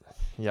me.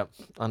 Yep,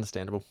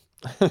 understandable.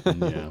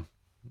 Yeah.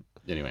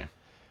 Anyway.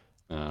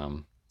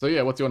 So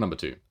yeah, what's your number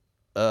two?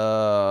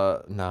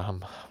 No,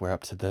 we're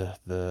up to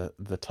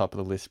the top of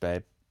the list,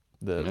 babe.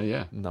 The Oh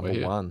yeah, we're number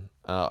here. one.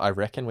 I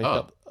reckon we've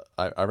Oh.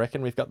 got. I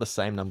reckon we've got the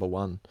same number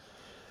one.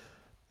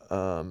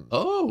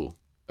 Oh.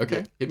 Yeah,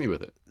 Okay, hit me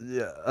with it.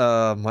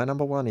 yeah. My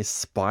number one is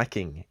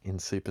spiking in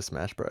Super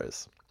Smash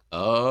Bros.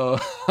 Oh,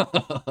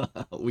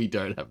 we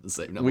don't have the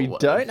same number We one.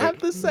 don't have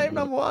the same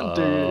number one,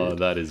 Oh, dude.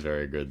 that is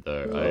very good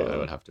though. I Oh.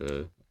 would have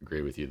to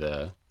agree with you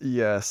there.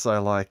 Yeah,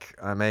 so like,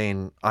 I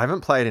mean, I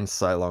haven't played in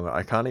so long.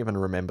 I can't even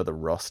remember the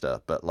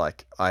roster, but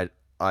like, I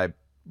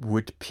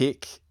would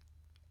pick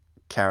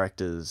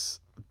characters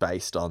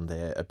based on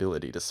their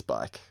ability to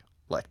spike.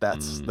 Like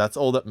Mm, that's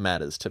all that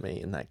matters to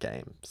me in that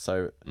game.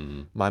 So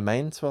mm, my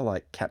mains were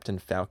like Captain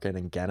Falcon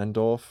and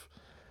Ganondorf,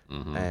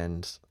 mm-hmm,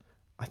 and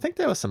I think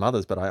there were some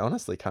others, but I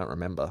honestly can't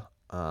remember.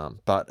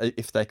 But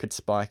if they could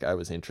spike, I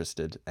was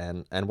interested,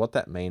 and what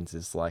that means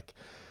is like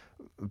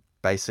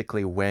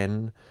basically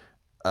when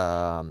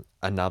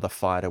another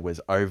fighter was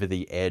over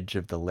the edge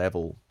of the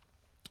level,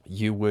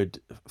 you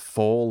would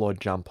fall or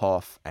jump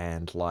off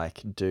and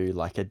like do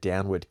like a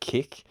downward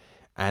kick,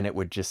 and it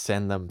would just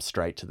send them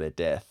straight to their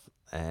death.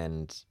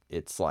 And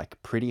it's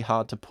like pretty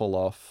hard to pull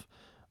off,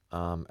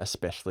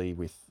 especially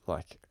with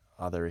like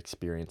other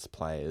experienced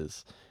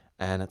players.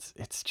 And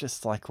it's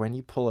just like when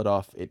you pull it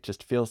off, it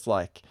just feels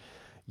like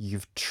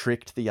you've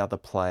tricked the other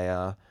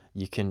player.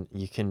 You can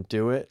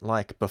do it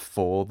like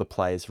before the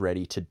player's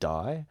ready to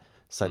die.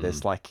 So mm,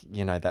 there's like,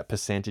 that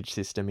percentage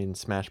system in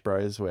Smash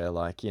Bros where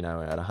like, at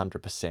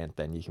 100%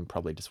 then you can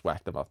probably just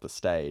whack them off the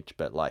stage,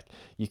 but like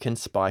you can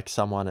spike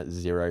someone at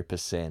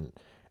 0%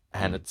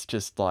 and mm. it's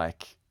just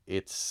like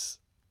it's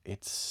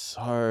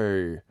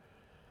so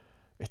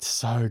it's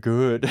so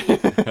good.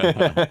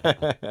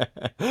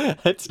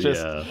 It's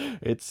just Yeah,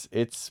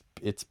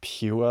 it's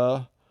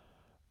pure.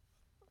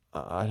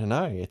 I don't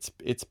know.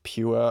 It's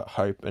pure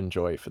hope and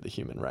joy for the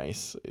human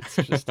race. It's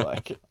just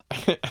like,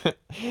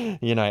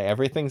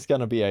 everything's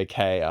gonna be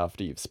okay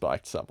after you've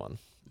spiked someone.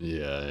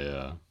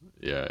 yeah.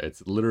 Yeah,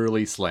 it's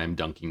literally slam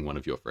dunking one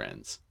of your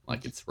friends.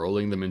 Like it's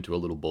rolling them into a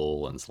little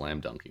ball and slam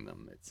dunking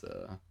them.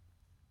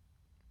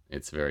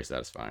 It's very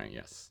satisfying.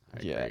 Yes, I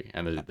Yeah, agree.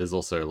 And there's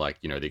also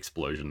like the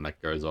explosion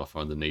that goes off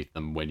underneath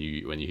them when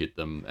you hit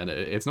them, and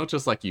it's not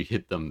just like you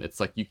hit them. It's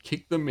like you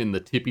kick them in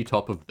the tippy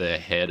top of their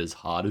head as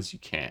hard as you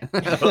can.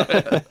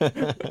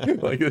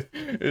 Like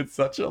it's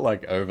such a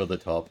like over the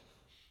top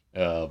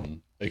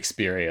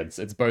experience.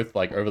 It's both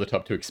like over the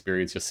top to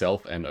experience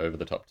yourself and over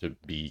the top to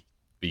be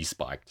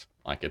spiked.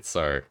 Like it's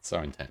so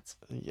intense.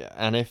 yeah.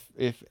 And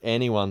if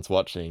anyone's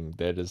watching,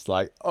 they're just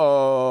like,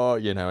 oh,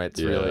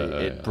 it's really Yeah,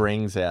 it yeah.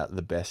 brings out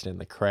the best in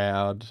the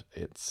crowd.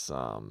 It's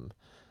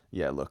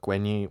yeah. Look,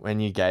 when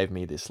you gave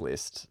me this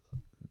list,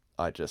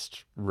 I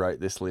just wrote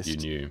this You list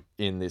knew.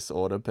 in this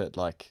order, but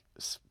like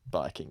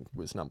spiking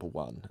was number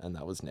one, and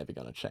that was never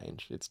gonna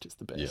change. It's just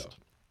the Yeah, best.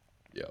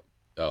 yeah.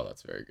 Oh,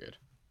 that's very good.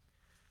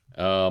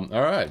 All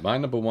right. My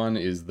number one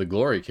is the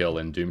glory kill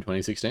in Doom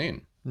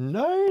 2016.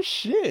 No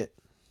shit.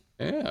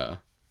 Yeah,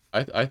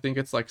 I think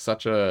it's like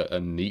such a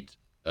neat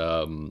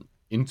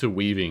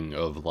interweaving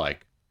of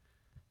like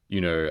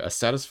a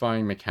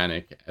satisfying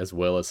mechanic as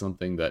well as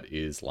something that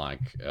is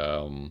like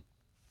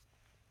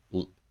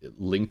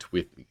linked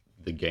with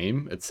the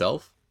game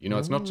itself.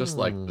 It's not just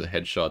like the Mm.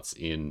 headshots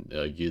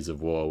in Gears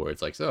of War where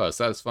it's like so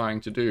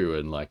satisfying to do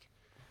and like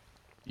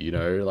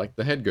like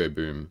the head go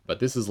boom. But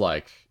this is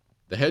like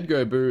the head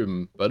go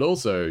boom, but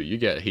also you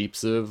get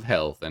heaps of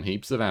health and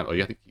heaps of ammo. Oh,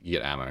 you think you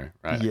get ammo,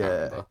 right? I can't Yeah,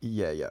 remember.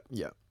 yeah, yeah,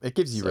 yeah. It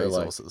gives you So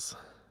like resources.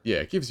 yeah,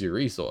 it gives you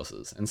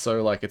resources. And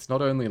so like it's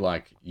not only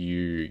like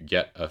you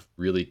get a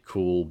really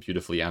cool,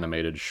 beautifully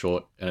animated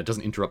short and it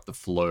doesn't interrupt the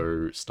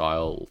flow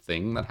style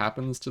thing that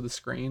happens to the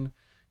screen.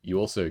 You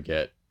also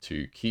get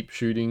to keep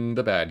shooting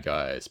the bad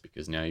guys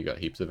because now you got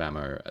heaps of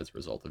ammo as a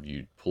result of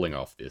you pulling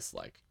off this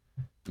like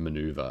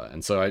maneuver.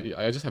 And so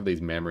I just have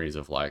these memories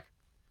of like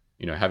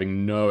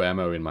having no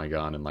ammo in my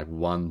gun and like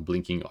one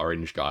blinking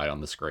orange guy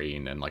on the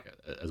screen and like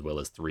as well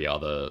as three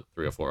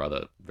or four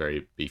other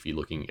very beefy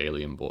looking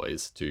alien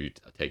boys to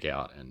take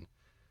out. And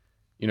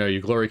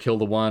you glory kill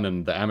the one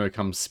and the ammo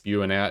comes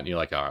spewing out and you're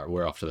like, all right,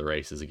 we're off to the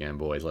races again,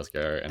 boys, let's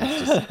go. And it's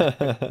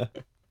just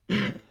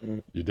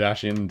you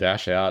dash in,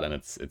 dash out, and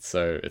it's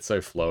so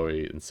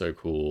flowy and so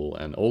cool,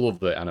 and all of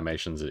the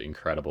animations are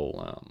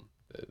incredible.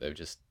 They've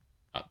just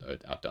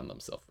outdone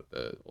themselves with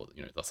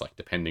that's like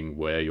depending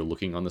where you're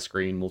looking on the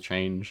screen will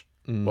change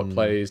what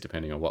plays,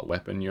 depending on what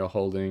weapon you're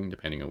holding,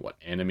 depending on what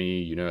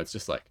enemy. It's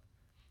just like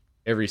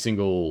every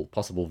single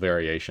possible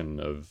variation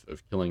of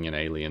killing an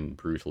alien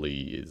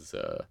brutally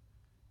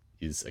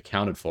is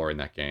accounted for in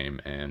that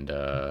game, and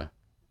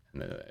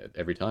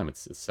every time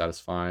it's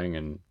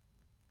satisfying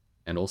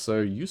and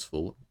also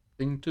useful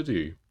thing to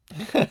do.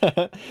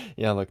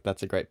 Yeah, look,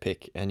 that's a great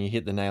pick, and you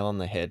hit the nail on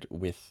the head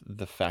with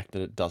the fact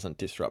that it doesn't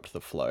disrupt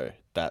the flow.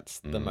 That's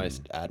the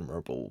most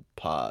admirable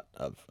part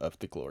of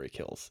the glory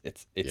kills.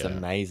 It's Yeah.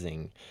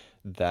 amazing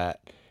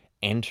that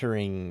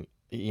entering,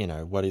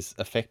 what is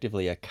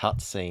effectively a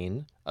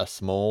cutscene, a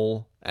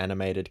small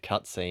animated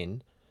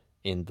cutscene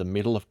in the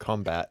middle of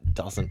combat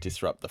doesn't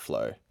disrupt the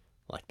flow.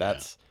 Like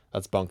that's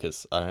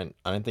bonkers. I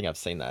don't think I've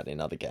seen that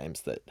in other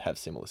games that have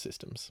similar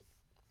systems.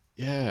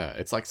 Yeah,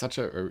 it's like such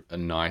a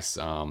nice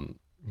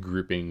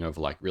grouping of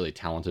like really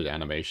talented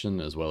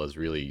animation as well as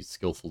really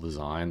skillful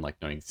design, like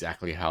knowing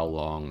exactly how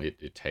long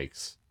it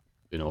takes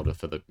in order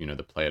for the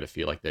player to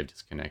feel like they've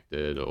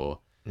disconnected, or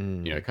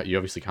you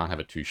obviously can't have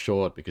it too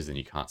short because then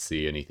you can't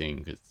see anything,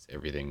 because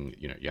everything,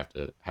 you have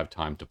to have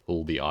time to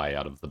pull the eye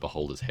out of the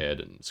beholder's head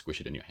and squish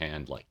it in your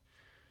hand. Like,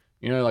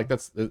 like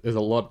there's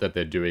a lot that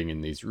they're doing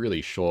in these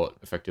really short,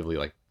 effectively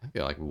like I think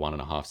they're like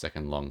 1.5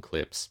 second long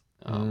clips.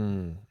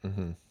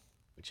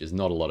 Which is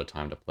not a lot of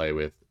time to play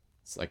with.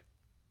 It's like,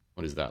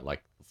 what is that,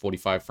 like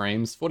 45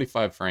 frames?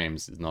 45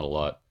 frames is not a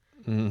lot.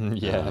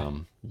 Yeah.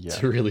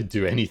 To really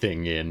do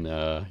anything in,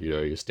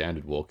 your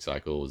standard walk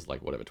cycle is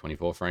like, whatever,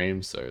 24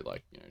 frames. So,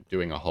 like,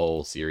 doing a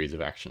whole series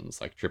of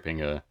actions, like tripping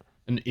an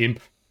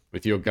imp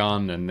with your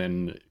gun and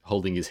then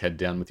holding his head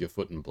down with your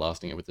foot and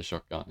blasting it with the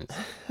shotgun.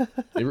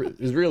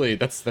 It's really,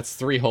 that's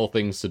 3 whole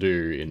things to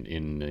do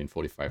in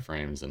 45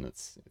 frames, and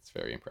it's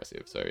very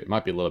impressive. So it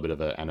might be a little bit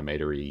of an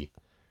animatory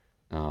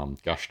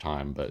gush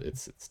time, but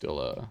it's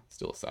still a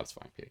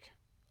satisfying pick.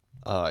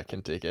 Oh, I can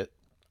dig it.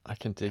 I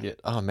can dig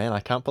it. Oh man, I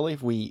can't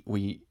believe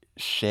we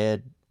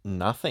shared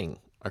nothing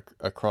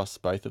across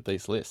both of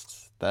these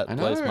lists. That I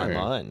blows my know.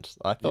 mind.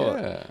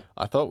 Yeah,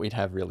 I thought we'd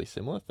have really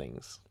similar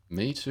things.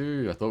 me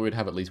too. I thought we'd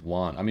have at least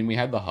one. I mean, we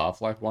had the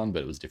Half-Life one,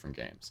 but it was different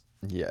games.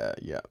 Yeah,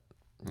 yeah,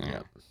 Yeah.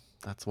 yeah.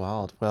 That's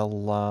wild.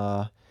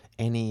 Well,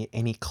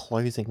 any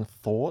closing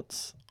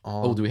thoughts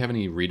Oh, do on? we have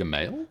any reader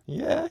mail?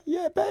 Yeah,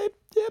 yeah, babe.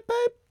 Yeah,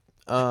 babe.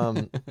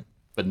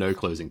 But no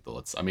closing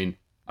thoughts. I mean,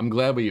 I'm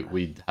glad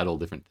we had all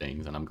different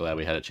things, and I'm glad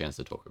we had a chance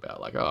to talk about,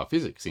 like,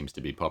 physics seems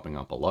to be popping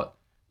up a lot.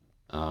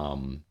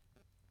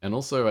 And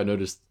also I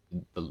noticed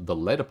the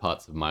later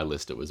parts of my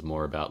list, it was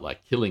more about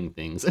like killing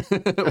things,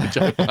 which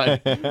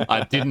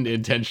I didn't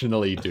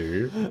intentionally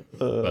do.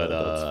 But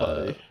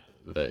That's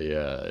funny.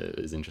 yeah,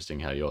 it was interesting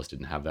how yours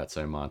didn't have that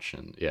so much.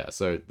 And yeah,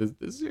 so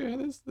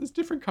there's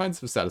different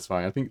kinds of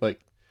satisfying. I think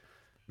like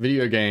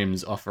video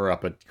games offer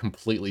up a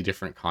completely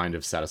different kind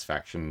of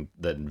satisfaction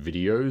than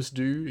videos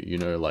do.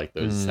 Like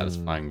those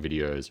satisfying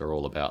videos are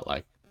all about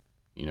like,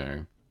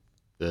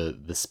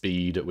 the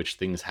speed at which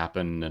things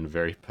happen in a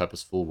very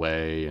purposeful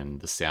way,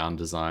 and the sound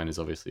design is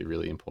obviously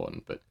really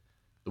important. But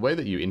the way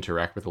that you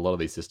interact with a lot of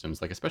these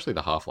systems, like especially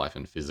the Half-Life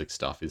and physics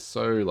stuff, is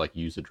so like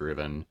user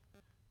driven.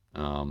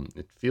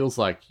 It feels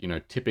like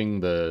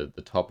tipping the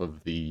top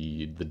of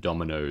the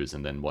dominoes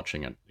and then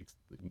watching it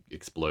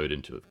explode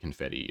into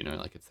confetti.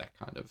 Like it's that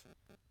kind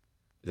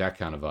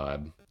of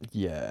vibe.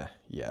 Yeah,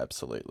 yeah,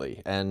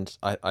 absolutely. And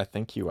I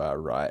think you are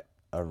right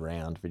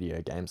around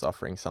video games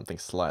offering something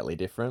slightly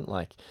different.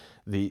 Like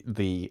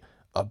the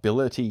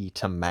ability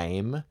to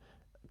maim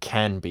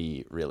can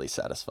be really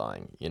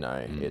satisfying.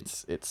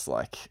 It's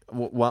like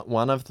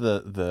one of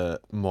the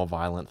more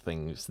violent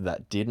things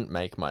that didn't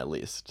make my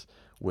list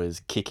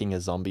was kicking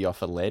a zombie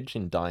off a ledge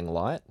in Dying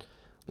Light.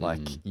 Like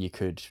you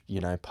could,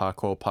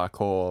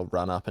 parkour,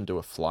 run up and do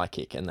a fly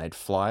kick, and they'd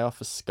fly off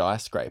a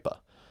skyscraper.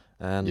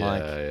 And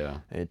like Yeah,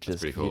 it that's just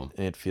pretty cool.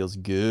 it feels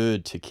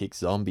good to kick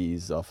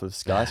zombies off of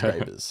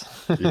skyscrapers.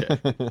 Yeah,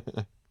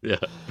 yeah,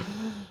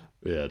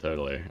 yeah,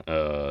 totally.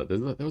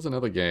 There was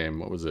another game.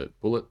 What was it?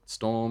 Bullet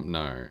Storm?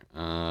 No.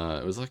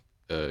 It was like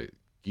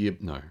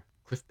no,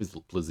 Cliff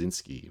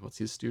Bleszinski. What's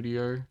his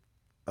studio?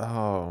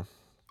 Oh,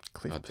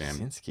 Cliff God damn,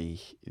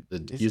 Bleszinski the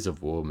is Gears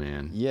of War,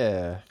 man.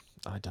 yeah.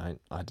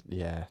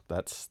 Yeah.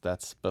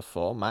 That's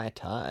before my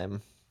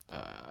time.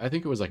 I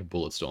think it was like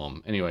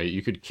Bulletstorm. Anyway,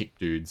 you could kick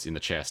dudes in the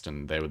chest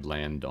and they would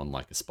land on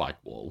like a spike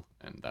wall,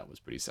 and that was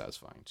pretty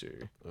satisfying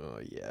too. Oh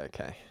yeah.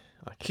 Okay.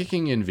 Okay.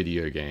 Kicking in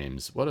video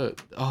games.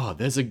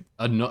 There's a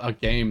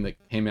game that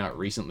came out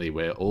recently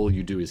where all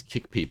you do is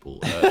kick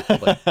people,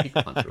 like Kick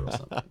Puncher or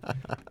something.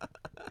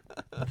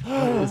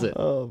 What is it?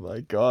 Oh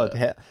my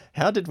god.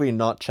 How did we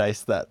not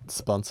chase that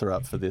sponsor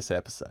up for this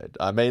episode?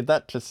 I mean,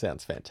 that just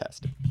sounds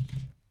fantastic.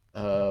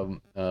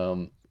 Um,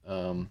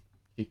 um,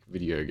 Kick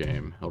video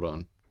game. Hold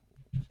on.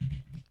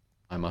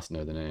 I must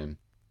know the name.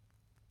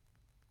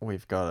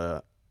 We've got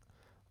a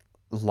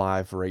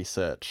live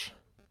research.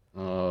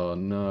 Oh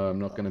no, I'm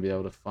not gonna be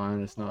able to find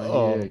it. It's not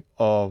Oh, here.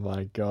 oh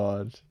my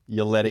god.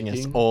 You're letting us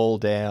Kicking. all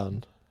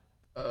down.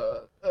 Uh,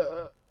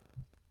 uh,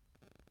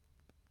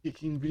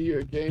 Kicking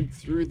video game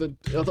through the.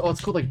 Oh,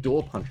 it's called like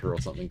Door Puncher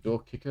or something.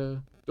 Door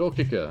Kicker. Door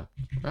Kicker.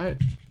 Right?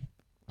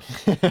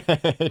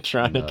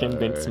 Trying to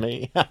convince No.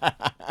 me.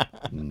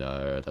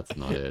 No, that's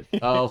not it.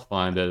 I'll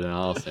find it and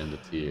I'll send it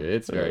to you.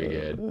 It's very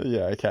good.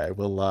 Yeah, okay.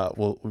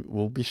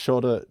 We'll be sure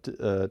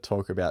to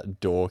talk about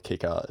Door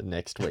Kicker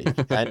next week,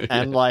 and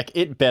Yeah. like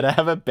it better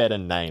have a better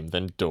name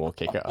than Door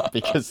Kicker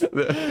because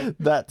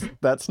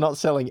that's not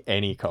selling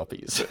any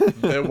copies.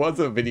 There was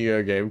a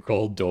video game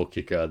called Door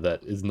Kicker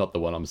that is not the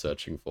one I'm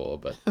searching for,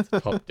 but it's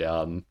top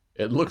down.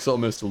 It looks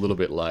almost a little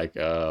bit like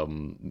the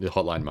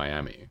Hotline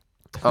Miami.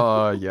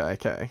 Oh yeah,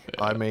 okay.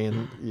 I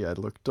mean, yeah.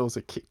 Look, doors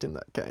are kicked in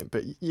that game,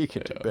 but you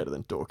can do Yeah. better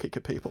than Door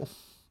Kicker, people.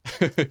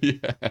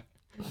 Yeah.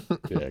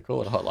 Yeah,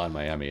 call it Hotline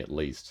Miami at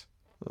least.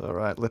 All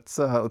right, let's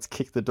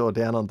kick the door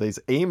down on these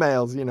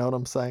emails. You know what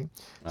I'm saying?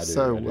 I do.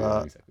 So I do know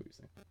exactly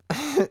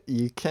what you're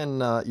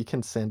saying. you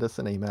can send us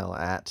an email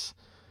at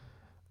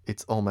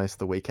it's almost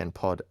the weekend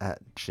pod at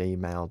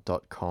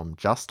gmail.com,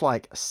 just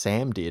like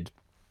Sam did.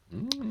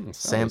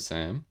 Sam.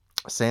 Sam.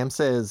 Sam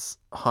says,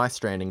 "Hi,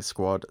 Stranding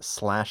Squad /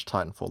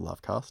 Titanfall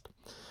Lovecast.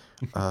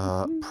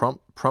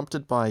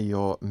 Prompted by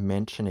your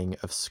mentioning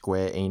of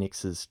Square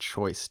Enix's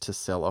choice to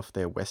sell off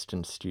their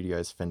Western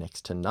studios for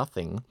next to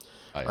nothing,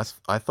 Nice.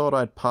 I thought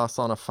I'd pass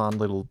on a fun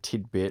little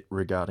tidbit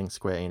regarding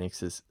Square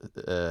Enix's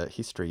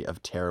history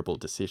of terrible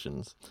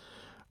decisions.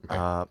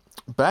 Okay.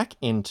 Back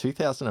in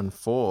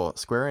 2004,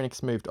 Square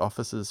Enix moved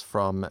offices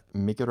from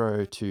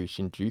Meguro to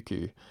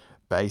Shinjuku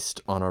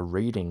based on a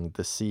reading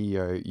the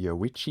CEO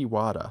Yoichi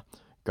Wada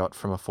got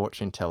from a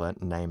fortune teller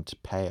named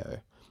Peo.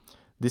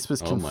 This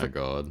was Oh my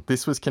god.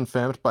 this was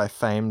confirmed by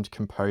famed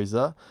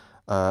composer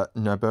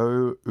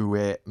Nobuo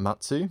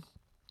Uematsu,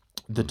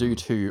 the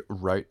dude who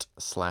wrote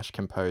 /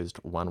 composed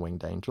One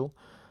Winged Angel.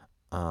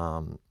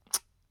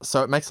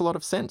 So it makes a lot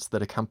of sense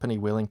that a company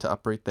willing to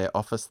uproot their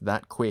office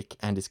that quick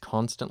and is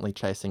constantly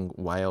chasing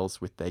whales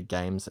with their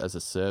games as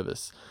a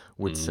service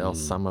would sell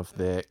some of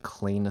their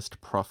cleanest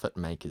profit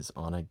makers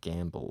on a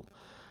gamble.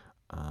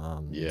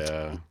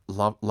 Yeah.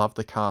 Love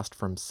the cast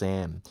from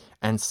Sam.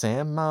 And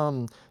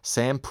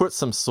Sam put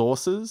some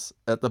sources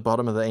at the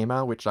bottom of the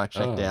email, which I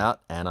checked Oh.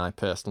 out, and I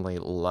personally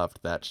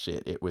loved that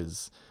shit. It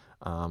was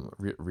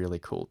really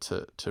cool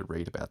to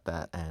read about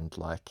that. And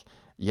like,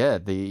 yeah,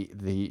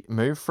 the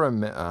move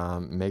from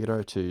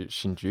Meguro to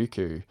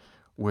Shinjuku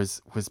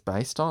was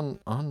based on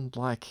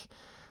like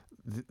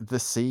the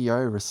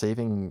CEO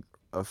receiving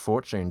a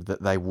fortune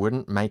that they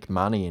wouldn't make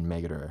money in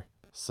Meguro.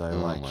 So Oh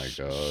like my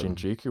god.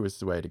 Shinjuku was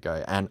the way to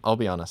go. And I'll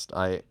be honest,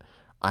 I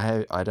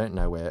don't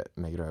know where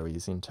Meguro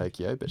is in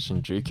Tokyo, but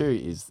Shinjuku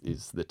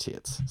is the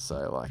tits.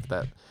 So like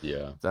that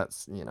Yeah.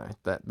 that's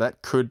that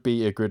could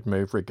be a good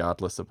move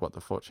regardless of what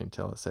the fortune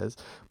teller says.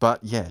 But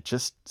yeah,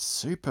 just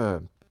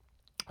super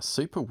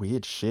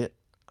weird shit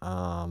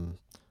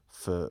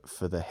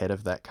for the head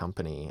of that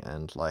company,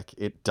 and like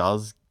it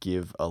does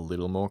give a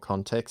little more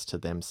context to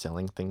them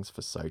selling things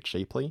for so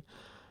cheaply.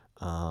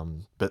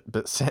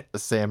 But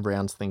Sam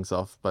rounds things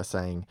off by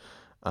saying,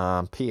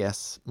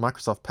 P.S.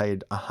 Microsoft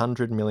paid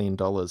 $100 million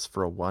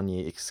for a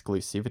 1-year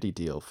exclusivity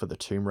deal for the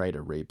Tomb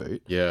Raider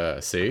reboot. Yeah.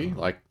 See?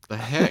 Like the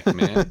heck,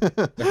 man.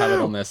 They have it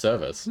on their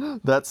service.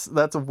 That's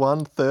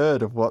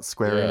 1/3 of what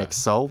Square Yeah. Enix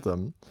sold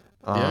them,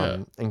 Yeah.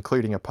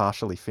 including a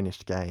partially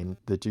finished game,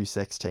 the Deus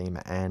Ex team,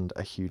 and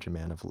a huge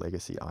amount of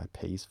legacy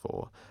IPs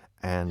for.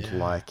 And Yeah.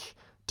 like,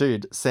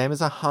 dude, Sam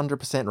is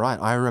 100% right.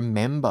 I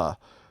remember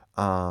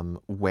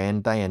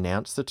when they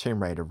announced the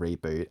Tomb Raider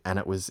reboot, and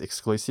it was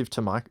exclusive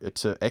to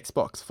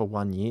Xbox for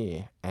 1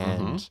 year,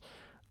 and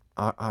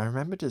I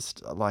remember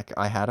just like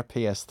I had a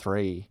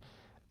PS3,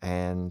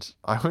 and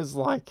I was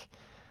like,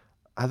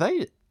 are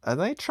they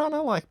trying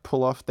to like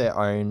pull off their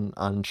own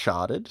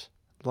Uncharted?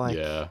 Like,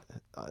 Yeah.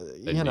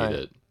 They you need know,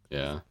 it.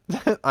 Yeah.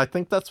 I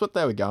think that's what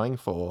they were going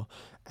for.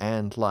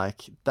 And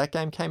like that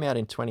game came out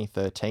in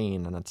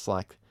 2013, and it's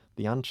like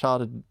the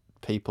Uncharted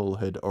people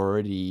had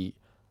already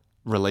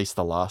released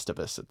The Last of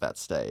Us at that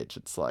stage.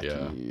 It's like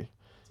Yeah.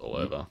 It's all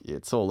over.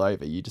 it's all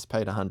over. You just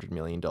paid $100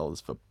 million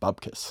for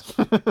Bubkus.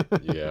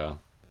 Yeah.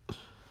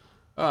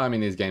 Oh, I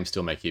mean, these games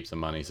still make heaps of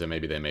money, so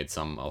maybe they made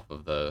some off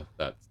of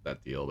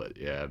that deal. But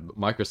yeah,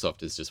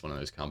 Microsoft is just one of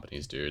those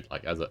companies, dude.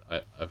 Like,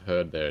 I've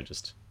heard, they're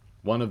just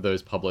one of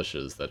those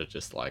publishers that are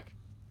just like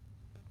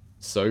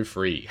so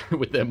free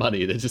with their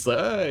money. They're just like,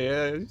 oh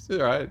yeah, it's all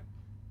right.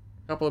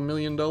 Couple of $1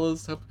 million,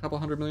 a couple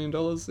 $100 million,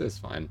 it's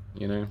fine.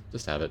 You know,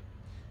 just have it.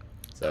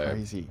 So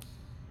Crazy.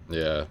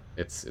 yeah,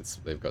 it's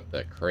they've got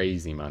that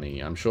crazy money.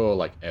 I'm sure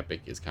like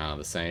Epic is kind of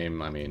the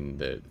same. I mean,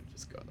 they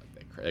just got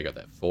like they got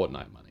that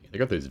Fortnite money. They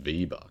got those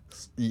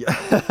V-Bucks. Yeah.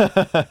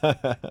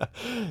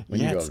 When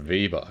you Yeah, got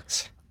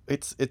V-Bucks.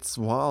 it's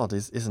wild,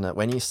 isn't it?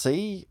 When you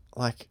see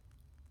like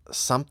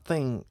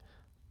something,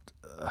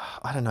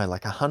 I don't know,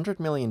 like $100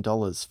 million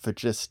for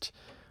just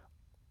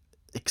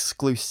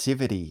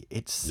exclusivity.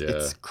 It's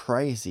Yeah,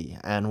 crazy.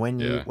 And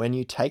yeah, when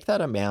you take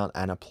that amount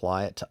and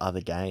apply it to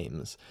other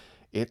games,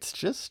 it's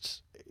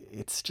just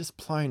it's just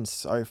blown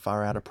so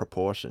far out of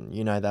proportion.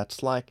 You know,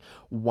 that's like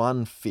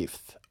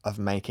 1/5 of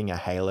making a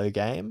Halo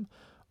game,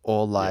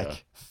 or yeah,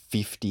 like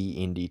 50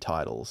 indie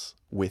titles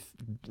with,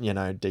 you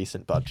know,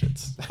 decent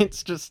budgets.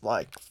 It's just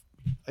like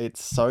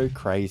it's so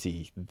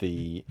crazy,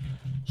 the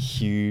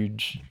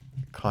huge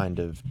kind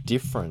of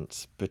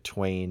difference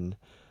between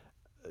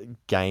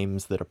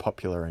games that are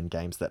popular and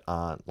games that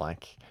aren't.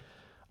 Like,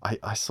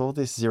 I saw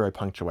this Zero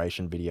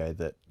Punctuation video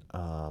that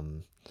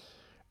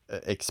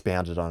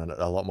expounded on it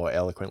a lot more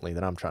eloquently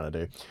than I'm trying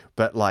to do.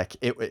 But like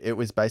it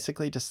was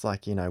basically just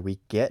like, you know, we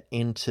get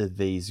into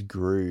these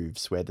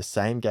grooves where the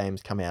same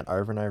games come out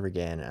over and over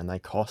again and they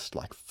cost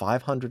like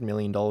 $500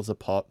 million a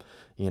pop.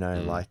 You know,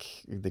 mm, like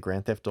the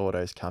Grand Theft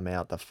Autos come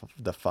out,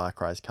 the Far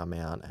Cry's come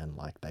out, and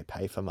like they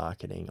pay for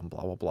marketing and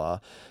blah blah blah.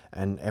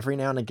 And every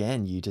now and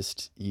again you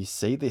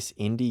see this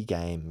indie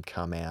game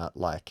come out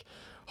like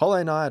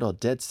Hollow Knight or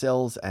Dead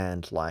Cells,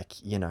 and like,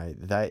 you know,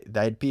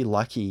 they'd be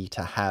lucky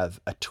to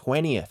have a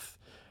 20th,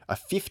 a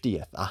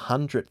 50th, a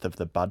 100th of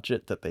the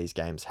budget that these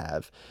games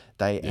have.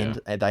 yeah,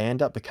 They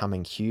end up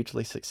becoming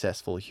hugely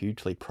successful,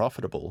 hugely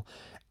profitable,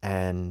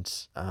 and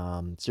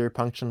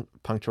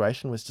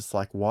Punctuation was just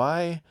like,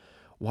 why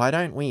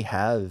don't we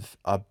have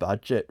a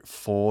budget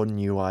for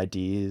new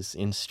ideas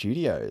in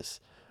studios?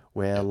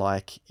 Where, yeah,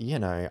 like, you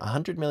know,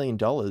 $100 million,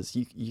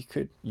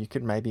 you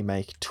could maybe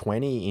make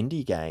 20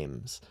 indie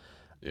games.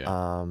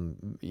 yeah,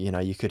 You know,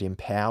 you could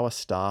empower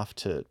staff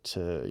to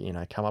you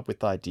know, come up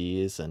with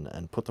ideas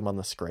and put them on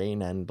the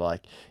screen, and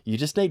like, you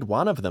just need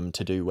one of them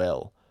to do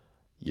well.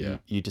 yeah.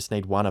 You just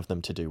need one of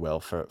them to do well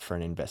for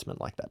an investment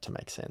like that to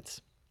make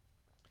sense.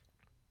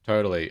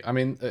 Totally. I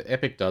mean,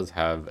 Epic does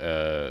have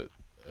a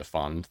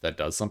fund that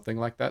does something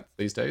like that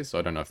these days. So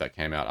I don't know if that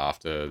came out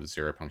after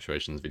Zero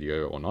Punctuation's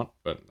video or not,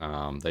 but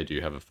they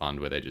do have a fund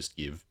where they just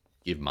give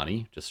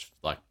money, just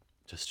like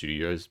to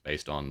studios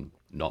based on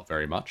not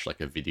very much,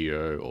 like a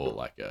video or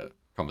like a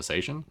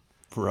conversation.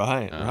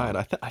 Right, right.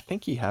 Um, I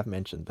think you have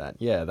mentioned that.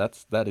 Yeah,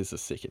 that is a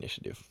sick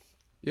initiative.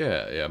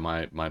 yeah, yeah.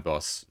 My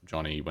boss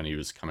Johnny, when he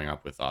was coming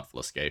up with Artful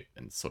Escape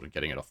and sort of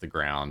getting it off the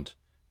ground,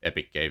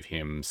 Epic gave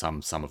him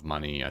some sum of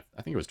money. I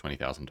think it was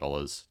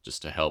 $20,000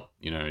 just to help.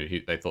 You know,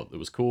 they thought it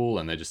was cool,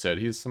 and they just said,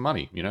 "Here's some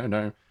money. You know,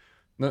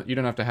 no, you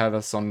don't have to have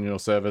us on your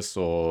service,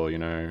 or you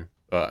know,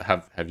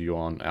 have you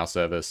on our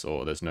service,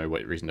 or there's no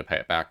reason to pay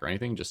it back or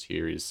anything. Just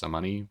here is some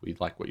money. We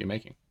like what you're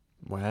making."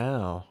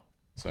 Wow.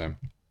 So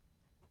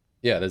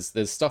yeah,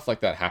 there's stuff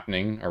like that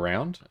happening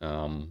around.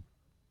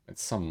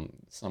 It's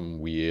some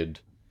weird,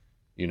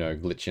 you know,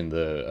 glitch in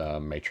the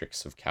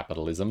matrix of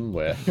capitalism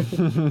where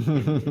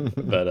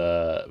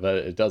but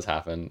it does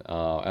happen.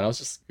 And I was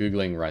just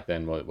googling right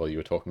then while you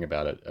were talking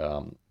about it.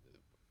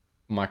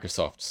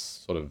 Microsoft's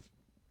sort of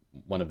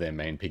one of their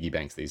main piggy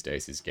banks these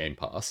days is Game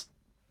Pass.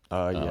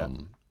 Oh yeah.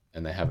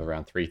 And they have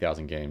around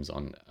 3,000 games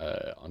on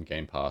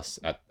Game Pass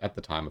at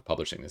the time of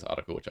publishing this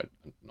article, which I'm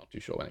not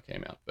too sure when it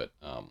came out, but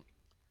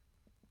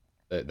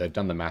they've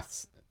done the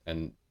maths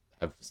and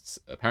have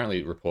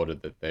apparently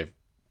reported that they've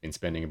been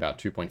spending about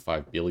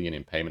 2.5 billion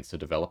in payments to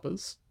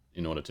developers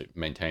in order to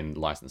maintain the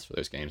license for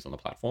those games on the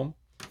platform.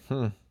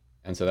 Hmm.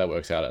 And so that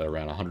works out at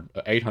around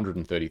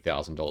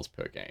 $830,000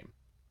 per game.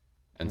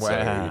 And so, you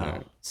know,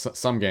 Wow.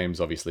 some games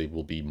obviously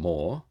will be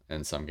more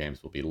and some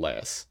games will be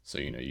less. So,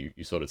 you know, you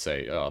sort of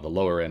say, oh, the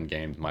lower end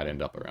games might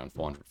end up around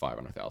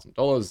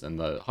 $500,000, and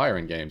the higher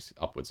end games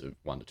upwards of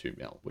 1 to 2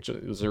 mil, which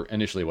was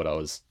initially what I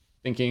was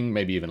thinking,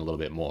 maybe even a little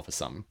bit more for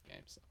some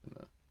games, in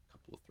the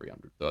couple of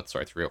 300,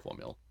 sorry, 3 or 4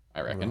 mil,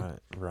 I reckon. Right,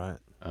 right.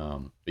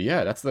 But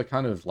yeah, that's the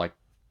kind of like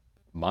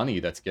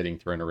money that's getting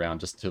thrown around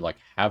just to like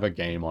have a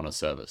game on a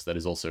service that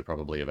is also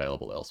probably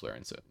available elsewhere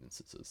in certain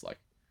instances. Like,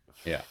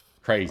 yeah,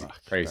 crazy,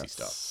 Fuck, crazy that's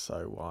stuff.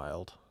 so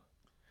wild.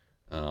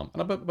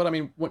 But I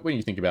mean, when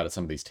you think about it,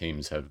 some of these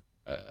teams have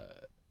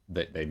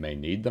they may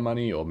need the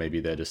money, or maybe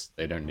they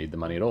don't need the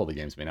money at all. The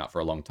game's been out for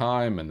a long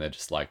time, and they're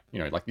just like, you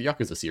know, like the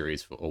Yakuza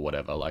series or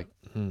whatever. Like,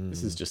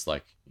 this is Hmm. just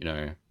like, you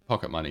know,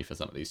 pocket money for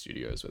some of these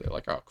studios where they're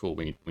like, oh, cool,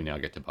 we now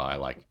get to buy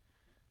like,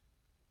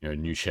 you know,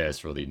 new chairs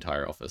for the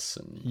entire office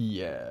and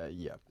Yeah,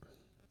 yeah.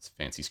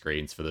 fancy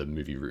screens for the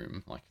movie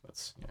room. Like,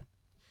 that's,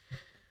 yeah.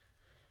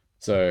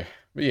 So,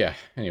 but yeah.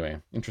 Anyway,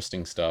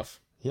 interesting stuff.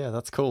 Yeah,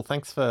 that's cool.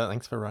 Thanks for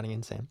running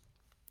in, Sam.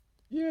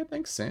 Yeah,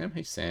 thanks, Sam.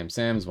 Hey, Sam.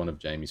 Sam's one of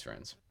Jamie's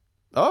friends.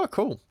 Oh,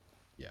 cool.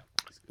 Yeah,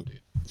 he's a good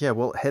Yeah,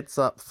 well, heads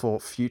up for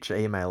future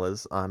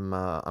emailers. I'm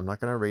not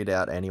going to read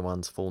out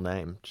anyone's full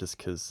name just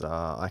because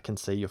I can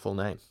see your full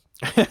name.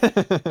 dude.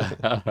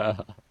 Yeah,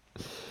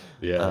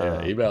 yeah.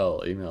 uh,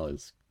 Email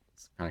is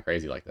kind of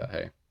crazy like that.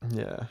 Hey.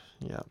 yeah,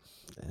 yeah.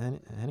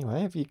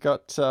 Anyway, have you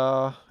got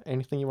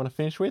anything you want to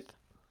finish with?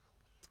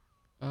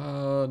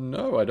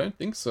 No, I don't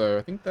think so.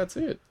 I think that's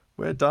it.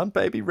 We're done,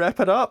 baby. Wrap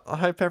it up. I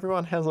hope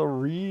everyone has a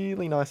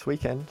really nice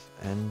weekend,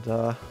 and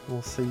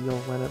we'll see you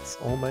when it's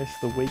almost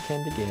the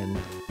weekend again.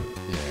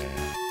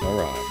 Yeah. All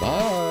right.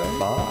 Bye.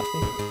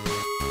 Bye.